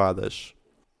ver touradas.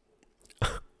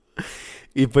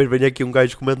 E depois vem aqui um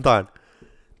gajo comentar: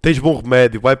 tens bom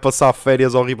remédio, vai passar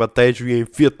férias ao Ribatejo e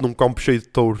enfia-te num campo cheio de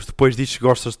touros, depois diz que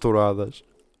gostas de touradas.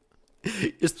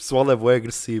 Este pessoal é bué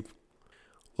agressivo.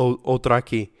 Outra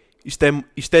aqui: isto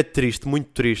é triste, muito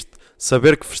triste.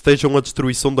 Saber que festejam a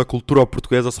destruição da cultura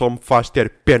portuguesa só me faz ter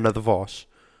pena de vós.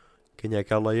 Quem é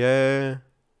que ela é?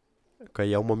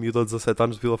 Ok, é uma miúda de 17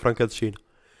 anos de Vila Franca de Xira.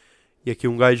 E aqui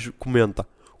um gajo comenta: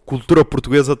 cultura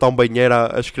portuguesa também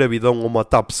era a escravidão ou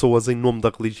matar pessoas em nome da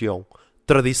religião.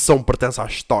 Tradição pertence à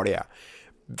história.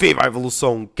 Viva a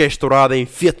evolução. Queres tourada,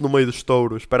 enfia-te no meio dos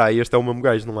touros. Espera aí, este é o mesmo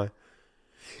gajo, não é?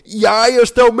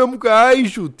 Este é o mesmo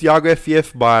gajo. Tiago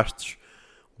FF Bastos.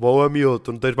 Boa, miúdo,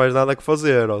 tu não tens mais nada que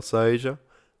fazer. Ou seja,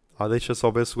 deixa só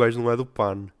ver se o gajo não é do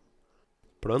PAN.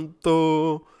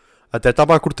 Pronto. Até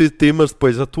estava a curtir de ti, mas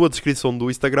depois a tua descrição do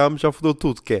Instagram já fodeu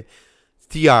tudo. Que é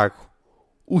Tiago.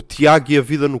 O Tiago e a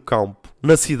vida no campo.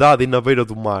 Na cidade e na beira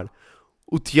do mar.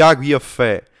 O Tiago e a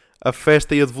fé. A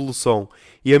festa e a devolução.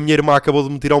 E a minha irmã acabou de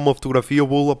me tirar uma fotografia e eu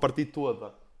vou-la partir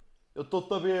toda. Eu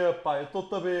estou-te a ver, pá. Eu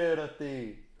estou-te a ver a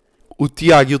ti. O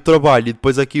Tiago e o trabalho. E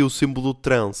depois aqui o símbolo do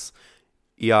trance.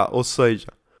 Ou seja,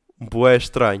 um bué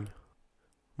estranho.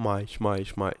 Mais.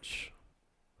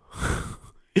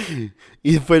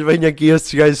 E depois vem aqui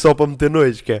estes gajos só para meter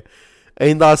nojo. Que é,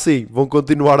 ainda assim, vão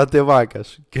continuar a ter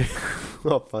vacas.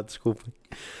 Opa, desculpem.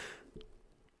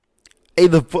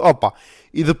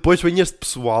 E depois vem este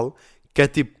pessoal que é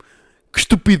tipo: que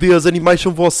estupidez, animais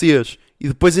são vocês. E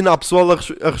depois ainda há pessoal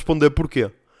a responder porquê.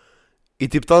 E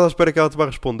tipo, estás à espera que ela te vai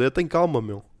responder? Tem calma,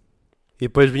 meu. E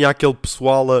depois vinha aquele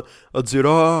pessoal a dizer: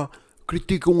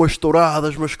 criticam as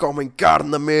touradas, mas comem carne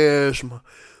na mesma.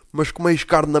 Mas comeis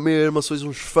carne na mesma, sois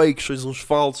uns fakes, sois uns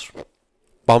falsos.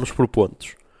 Vamos por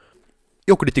pontos.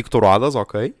 Eu critico touradas,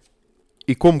 ok?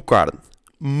 E como carne.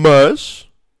 Mas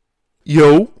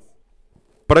eu,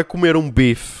 para comer um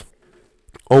bife,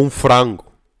 ou um frango,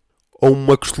 ou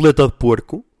uma costeleta de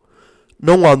porco,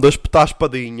 não ando a espetar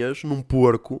espadinhas num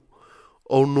porco,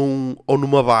 ou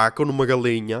numa vaca, ou numa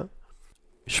galinha,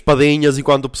 espadinhas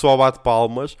enquanto o pessoal bate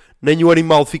palmas, nem o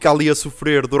animal fica ali a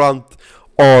sofrer durante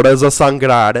horas a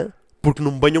sangrar, porque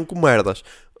não me venham com merdas.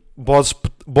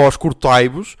 Vós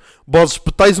cortai-vos, vós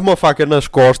espetais uma faca nas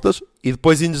costas e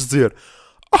depois indes dizer: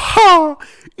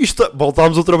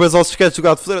 voltámos outra vez aos sketches do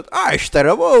gato fedorento. Isto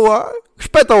era boa,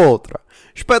 espeta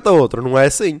outra, não é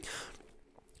assim.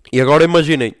 E agora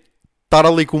imaginem estar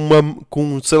ali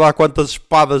com sei lá quantas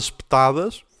espadas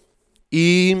espetadas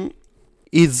e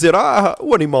dizer: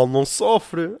 o animal não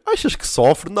sofre. Achas que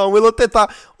sofre? Não, ele até está...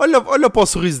 Olha para o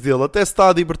sorriso dele, até se está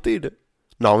a divertir.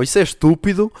 Não, isso é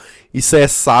estúpido, isso é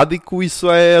sádico, isso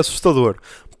é assustador.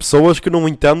 Pessoas que não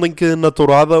entendem que na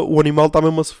tourada o animal está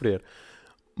mesmo a sofrer.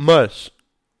 Mas,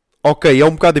 ok, é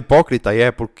um bocado hipócrita,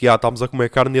 porque estamos a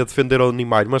comer carne e a defender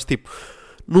animais, mas tipo,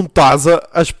 não estás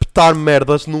a espetar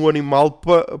merdas no animal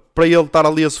para ele estar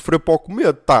ali a sofrer para o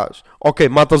comer. Estás, ok,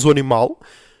 matas o animal...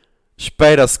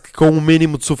 Espera-se que com o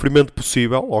mínimo de sofrimento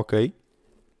possível, ok?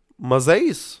 Mas é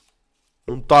isso.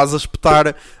 Não estás a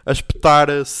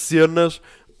espetar cenas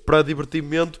para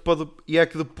divertimento e é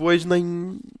que depois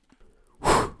nem...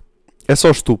 É só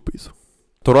estúpido.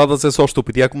 Touradas é só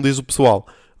estúpido. E é como diz o pessoal: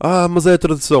 mas é a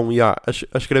tradição. E a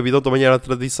escravidão também era a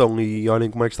tradição. E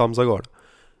olhem como é que estamos agora.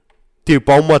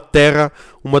 Tipo, há uma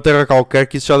terra qualquer,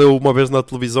 que isso já deu uma vez na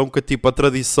televisão, que tipo, a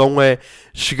tradição é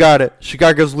chegar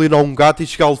gasolina a um gato e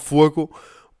chegar-lhe fogo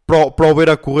para o ver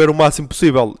a correr o máximo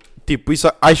possível. Tipo,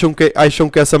 isso, acham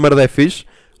que essa merda é fixe?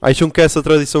 Acham que essa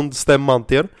tradição se deve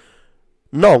manter?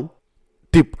 Não.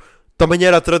 Tipo, também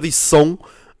era a tradição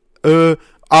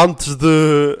antes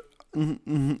de...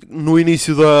 no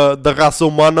início da raça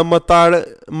humana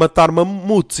matar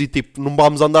mamutes. E tipo, não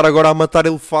vamos andar agora a matar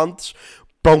elefantes.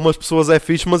 Para algumas pessoas é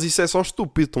fixe, mas isso é só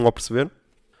estúpido, estão a perceber?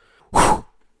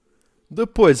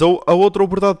 Depois, a outra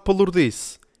verdade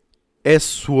palurdice é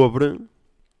sobre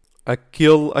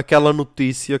aquela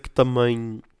notícia que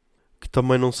também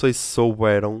não sei se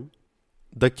souberam,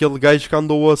 daquele gajo que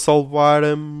andou a salvar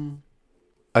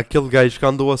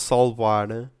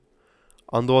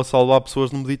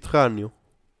pessoas no Mediterrâneo.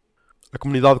 A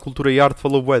comunidade de cultura e arte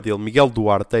falou bué dele. Miguel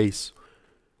Duarte, é isso.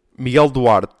 Miguel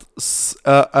Duarte,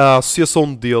 a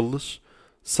associação deles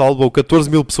salvou 14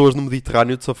 mil pessoas no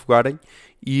Mediterrâneo de se afogarem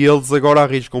e eles agora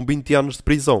arriscam 20 anos de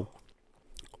prisão.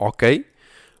 Ok?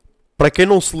 Para quem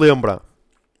não se lembra,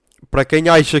 para quem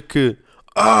acha que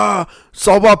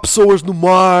salvar pessoas no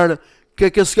mar, o que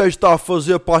é que esse gajo está a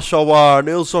fazer para salvar?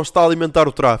 Ele só está a alimentar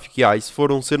o tráfico. Isso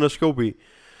foram cenas que eu vi.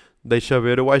 Deixa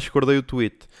ver, eu acho que guardei o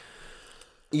tweet.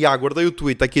 Guardei o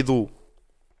tweet aqui do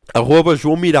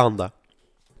 @João Miranda.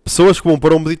 Pessoas que vão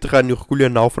para o Mediterrâneo recolher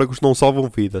náufragos não salvam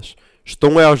vidas.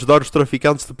 Estão a ajudar os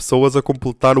traficantes de pessoas a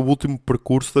completar o último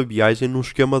percurso da viagem num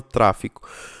esquema de tráfico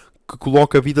que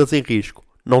coloca vidas em risco.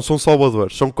 Não são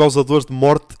salvadores, são causadores de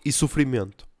morte e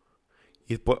sofrimento.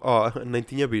 E depois, nem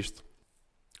tinha visto.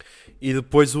 E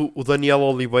depois o Daniel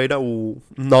Oliveira,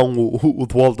 não o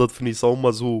dual da definição,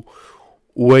 mas o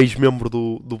ex-membro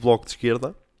do Bloco de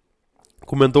Esquerda,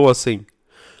 comentou assim: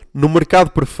 no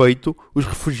mercado perfeito, os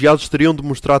refugiados teriam de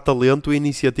mostrar talento e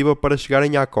iniciativa para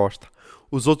chegarem à costa.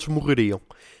 Os outros morreriam.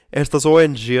 Estas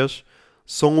ONGs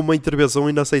são uma intervenção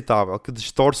inaceitável que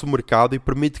distorce o mercado e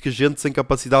permite que gente sem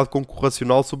capacidade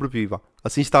concorracional sobreviva.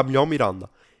 Assim está melhor, Miranda.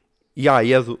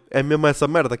 É mesmo essa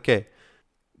merda que é.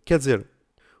 Quer dizer,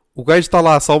 o gajo está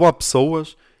lá a salvar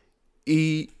pessoas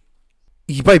e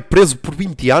vai preso por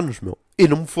 20 anos, meu. E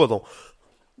não me fodam.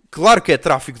 Claro que é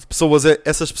tráfico de pessoas,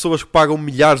 essas pessoas que pagam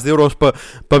milhares de euros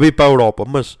para vir para a Europa,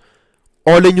 mas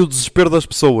olhem o desespero das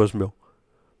pessoas, meu.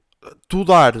 Tu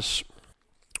dares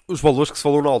os valores que se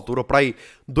falou na altura, para aí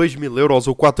 2.000 euros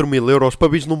ou 4.000 euros para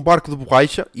vir num barco de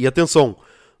borracha, e atenção,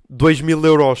 2.000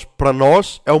 euros para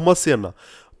nós é uma cena.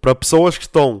 Para pessoas que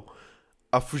estão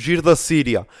a fugir da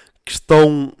Síria, que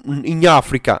estão em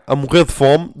África a morrer de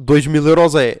fome, 2.000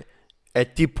 euros é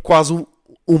tipo quase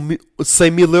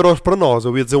 100.000 euros para nós.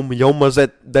 Eu ia dizer 1 milhão, mas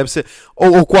deve ser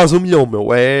ou quase 1 milhão, meu.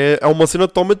 É uma cena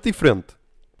totalmente diferente.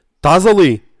 Estás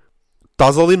ali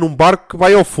num barco que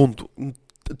vai ao fundo.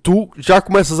 Tu já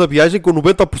começas a viagem com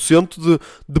 90%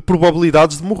 de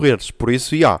probabilidades de morreres. Por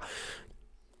isso,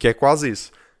 que é quase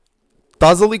isso.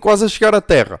 Estás ali quase a chegar à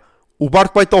terra. O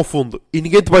barco vai-te ao fundo e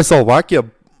ninguém te vai salvar, que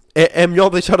é melhor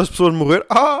deixar as pessoas morrer.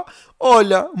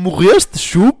 Olha, morreste,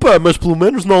 chupa, mas pelo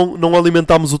menos não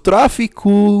alimentámos o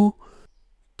tráfico.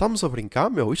 Estamos a brincar,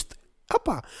 meu.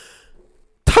 Estamos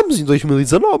em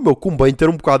 2019, meu. Convém ter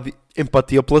um bocado de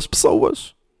empatia pelas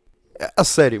pessoas. A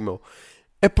sério, meu.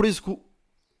 É por isso que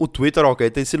o Twitter, ok,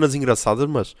 tem cenas engraçadas,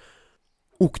 mas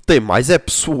o que tem mais é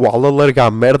pessoal a largar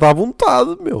merda à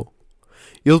vontade, meu.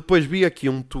 Eu depois vi aqui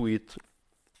um tweet,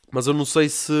 mas eu não sei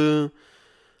se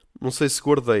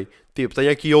guardei. Tipo, tem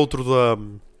aqui outro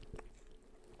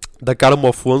da Carmo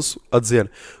Afonso a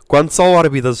dizer: quando salvar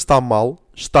vidas está mal,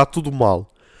 está tudo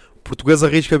mal. Português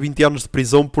arrisca 20 anos de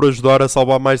prisão por ajudar a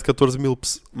salvar mais de 14 mil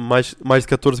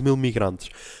migrantes.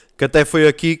 Que até foi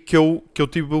aqui que eu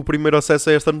tive o primeiro acesso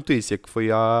a esta notícia, que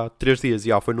foi há 3 dias,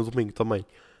 foi no domingo também.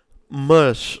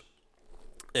 Mas,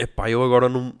 eu agora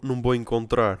não vou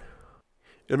encontrar.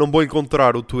 Eu não vou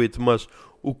encontrar o tweet, mas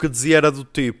o que dizia era do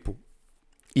tipo: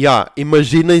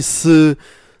 imaginem se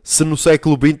no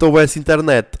século XX houvesse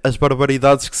internet, as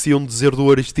barbaridades que se iam dizer do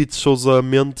Aristides Sousa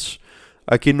Mendes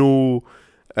aqui no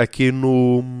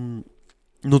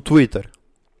Twitter.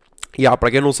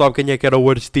 Para quem não sabe quem é que era o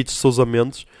Aristides Sousa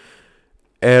Mendes,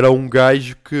 era um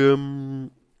gajo que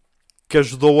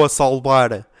ajudou a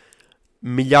salvar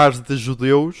milhares de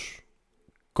judeus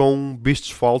com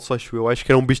vistos falsos, acho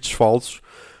que eram vistos falsos,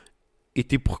 e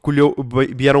tipo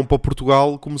vieram para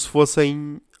Portugal como se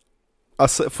foram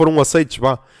aceitos,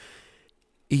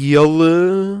 e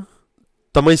ele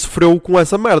também sofreu com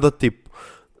essa merda, tipo,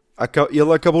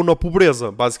 ele acabou na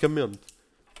pobreza, basicamente,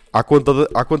 à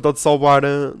conta de salvar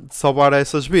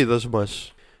essas vidas,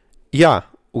 mas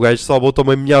o gajo salvou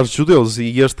também milhares de judeus,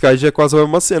 e este gajo é quase a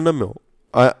mesma cena, meu.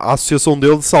 A associação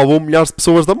dele salvou milhares de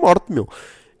pessoas da morte, meu.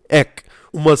 É que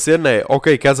uma cena é,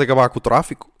 ok, queres acabar com o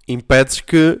tráfico? Impedes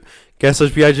que essas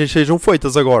viagens sejam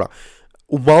feitas. Agora,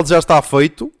 o mal já está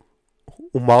feito,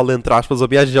 o mal, entre aspas, a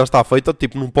viagem já está feita,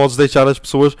 tipo, não podes deixar as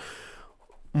pessoas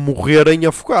morrerem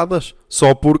afogadas,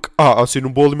 só porque, assim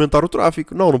não vou alimentar o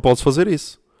tráfico. Não podes fazer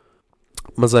isso.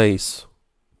 Mas é isso.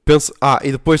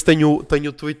 E depois tenho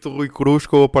o tweet do Rui Cruz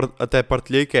que eu até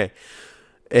partilhei, que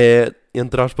é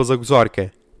entre aspas a gozar, que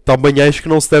é: também acho que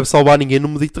não se deve salvar ninguém no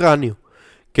Mediterrâneo.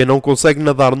 Quem não consegue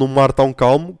nadar num mar tão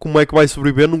calmo, como é que vai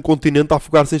sobreviver num continente a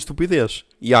afogar-se em estupidez?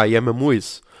 E é mesmo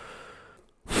isso.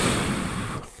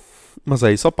 Mas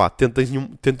é isso,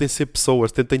 tentem ser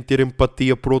pessoas, tentem ter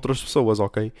empatia por outras pessoas,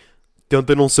 ok?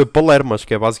 Tentem não ser palermas,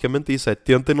 que é basicamente isso,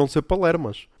 tentem não ser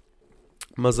palermas.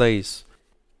 Mas é isso.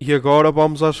 E agora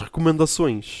vamos às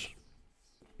recomendações.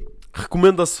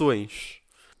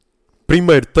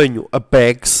 Primeiro tenho a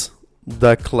Bags,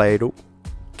 da Clairo,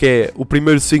 que é o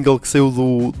primeiro single que saiu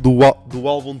do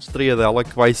álbum de estreia dela,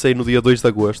 que vai sair no dia 2 de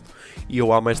agosto. E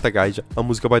eu amo esta gaja. A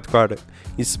música vai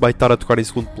estar a tocar em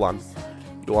segundo plano.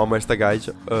 Eu amo esta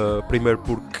gaja. Primeiro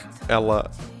porque ela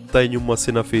tem uma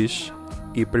cena fixe,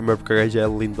 e primeiro porque a gaja é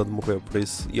linda de morrer. Por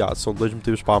isso, são 2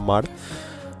 motivos para amar.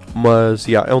 Mas,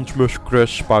 é um dos meus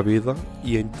crushes para a vida.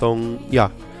 E então,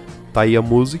 está aí a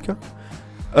música.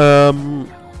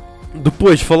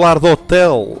 Depois falar de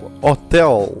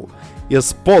Hotel,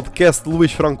 esse podcast de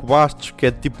Luís Franco Bastos, que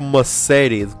é tipo uma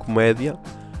série de comédia.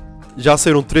 Já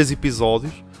saíram 3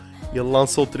 episódios. Ele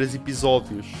lançou 3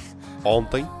 episódios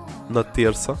ontem, na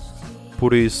terça.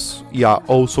 Por isso,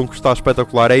 ouçam que está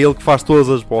espetacular. É ele que faz todas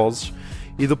as vozes.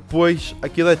 E depois,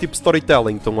 aquilo é tipo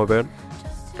storytelling, estão a ver?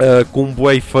 Com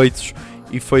bué efeitos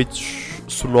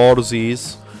sonoros e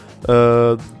isso.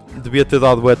 Devia ter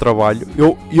dado bué trabalho.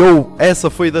 Essa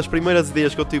foi das primeiras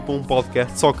ideias que eu tive para um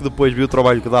podcast, só que depois vi o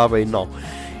trabalho que dava e não.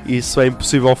 Isso é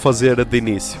impossível fazer de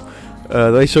início.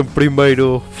 Deixa-me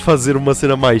primeiro fazer uma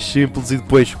cena mais simples e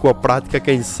depois com a prática,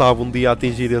 quem sabe, um dia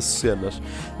atingir essas cenas.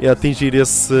 E atingir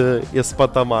esse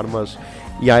patamar, mas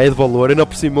é de valor. Ainda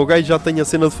por cima o gajo já tem a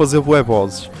cena de fazer bué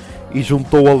vozes. E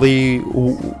juntou ali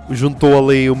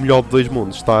o melhor de 2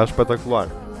 mundos. Está espetacular.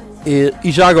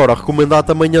 E já agora, recomendar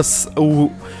também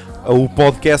o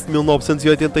podcast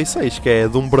 1986, que é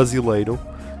de um brasileiro.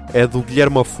 É do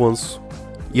Guilherme Afonso.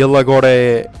 E ele agora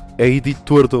é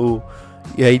editor do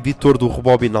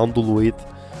Rebobinando, do Luid.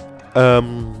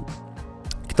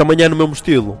 Que também é no mesmo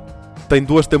estilo. Tem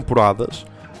 2 temporadas.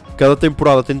 Cada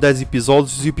temporada tem 10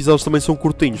 episódios. E os episódios também são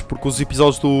curtinhos, porque os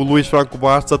episódios do Luís Franco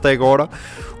Bastos até agora,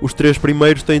 os 3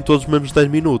 primeiros têm todos menos de 10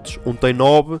 minutos. Um tem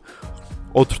 9,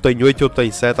 outro tem 8 e outro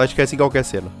tem 7. Acho que é assim qualquer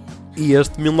cena. E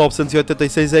este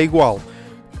 1986 é igual.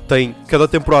 Cada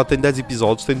temporada tem 10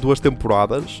 episódios, tem 2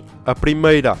 temporadas. A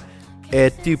primeira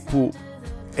é tipo...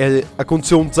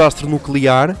 aconteceu um desastre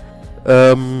nuclear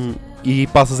e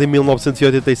passa-se em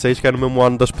 1986, que é no mesmo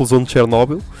ano da explosão de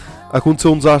Chernobyl.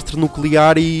 Aconteceu um desastre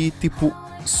nuclear e tipo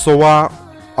só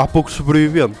há poucos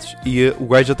sobreviventes. E o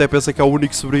gajo até pensa que é o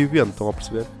único sobrevivente, estão a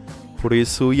perceber? Por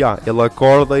isso, ele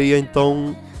acorda e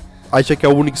então acha que é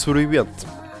o único sobrevivente.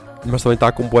 Mas também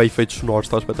está com bué efeitos sonoros,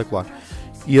 está espetacular.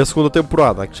 E a segunda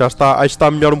temporada, que acho que está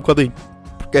melhor um bocadinho,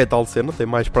 porque é tal cena, tem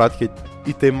mais prática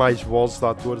e tem mais vozes de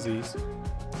atores e isso.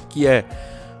 Que é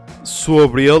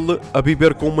sobre ele a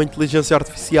viver com uma inteligência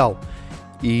artificial.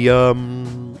 E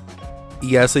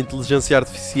essa inteligência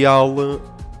artificial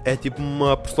é tipo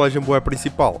uma personagem boa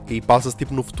principal. E passa-se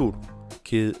tipo no futuro.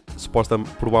 Que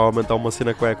provavelmente há uma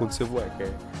cena que vai acontecer boa, que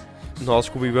é nós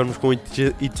convivemos com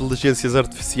inteligências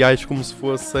artificiais como se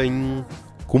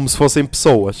fossem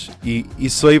pessoas. E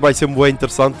isso aí vai ser bem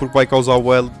interessante porque vai causar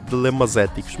dilemas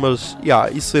éticos. Mas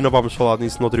isso ainda vamos falar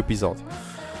nisso noutro episódio.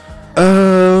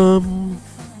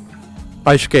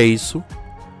 Acho que é isso.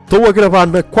 Estou a gravar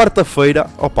na quarta-feira.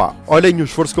 Opa, olhem o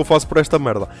esforço que eu faço por esta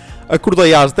merda.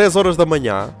 Acordei às 10 horas da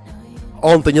manhã.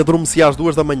 Ontem adormeci às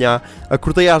 2 da manhã.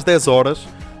 Acordei às 10 horas.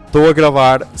 Estou a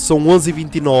gravar. São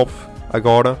 11h29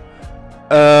 agora.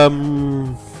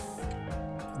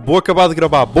 Vou acabar de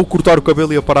gravar. Vou cortar o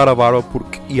cabelo e a parar a barba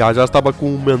porque já estava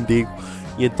com um mendigo.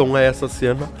 E então é essa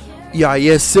cena. E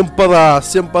é sempre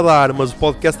para dar. Mas o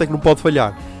podcast é que não pode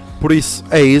falhar. Por isso,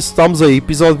 é isso. Estamos aí,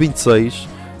 episódio 26.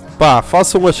 Pá,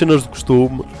 façam as cenas de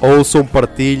costume. Ouçam,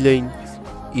 partilhem.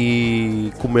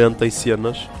 E comentem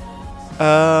cenas.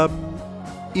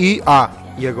 E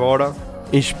agora,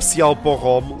 em especial para o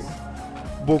Rómulo,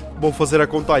 vou fazer a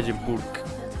contagem. Porque,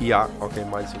 ok,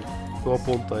 mais um. Eu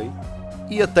apontei.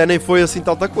 E até nem foi assim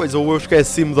tanta coisa. Ou eu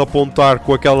esqueci-me de apontar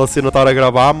com aquela cena estar a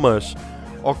gravar. Mas,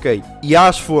 ok.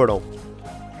 IAs foram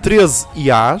 13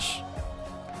 IAs.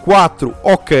 4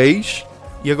 OKs.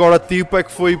 E agora tipo é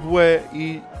que foi bué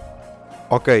e...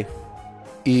 Ok.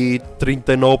 E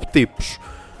 39 tipos.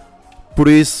 Por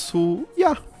isso...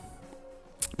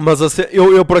 Mas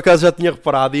eu por acaso já tinha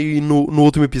reparado. E no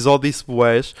último episódio disse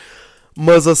bués.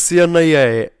 Mas a cena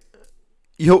é...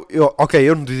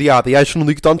 eu não digo e acho que não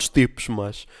digo tantos tipos.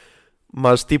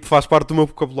 Mas tipo faz parte do meu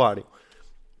vocabulário.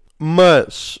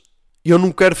 Mas... eu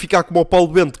não quero ficar como o Paulo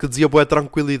Bento, que dizia bué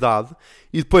tranquilidade.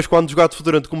 E depois quando os gatos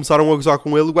fedorentos começaram a gozar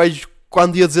com ele, o gajo,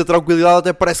 quando ia dizer tranquilidade,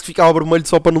 até parece que ficava vermelho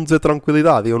só para não dizer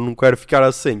tranquilidade. Eu não quero ficar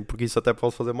assim, porque isso até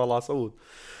pode fazer mal à saúde.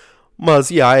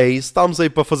 Mas, é isso. Estamos aí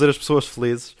para fazer as pessoas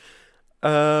felizes.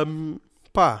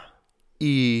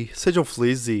 E sejam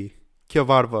felizes e que a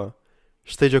barba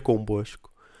esteja convosco.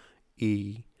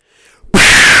 E...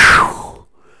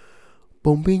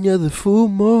 bombinha de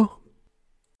fumo.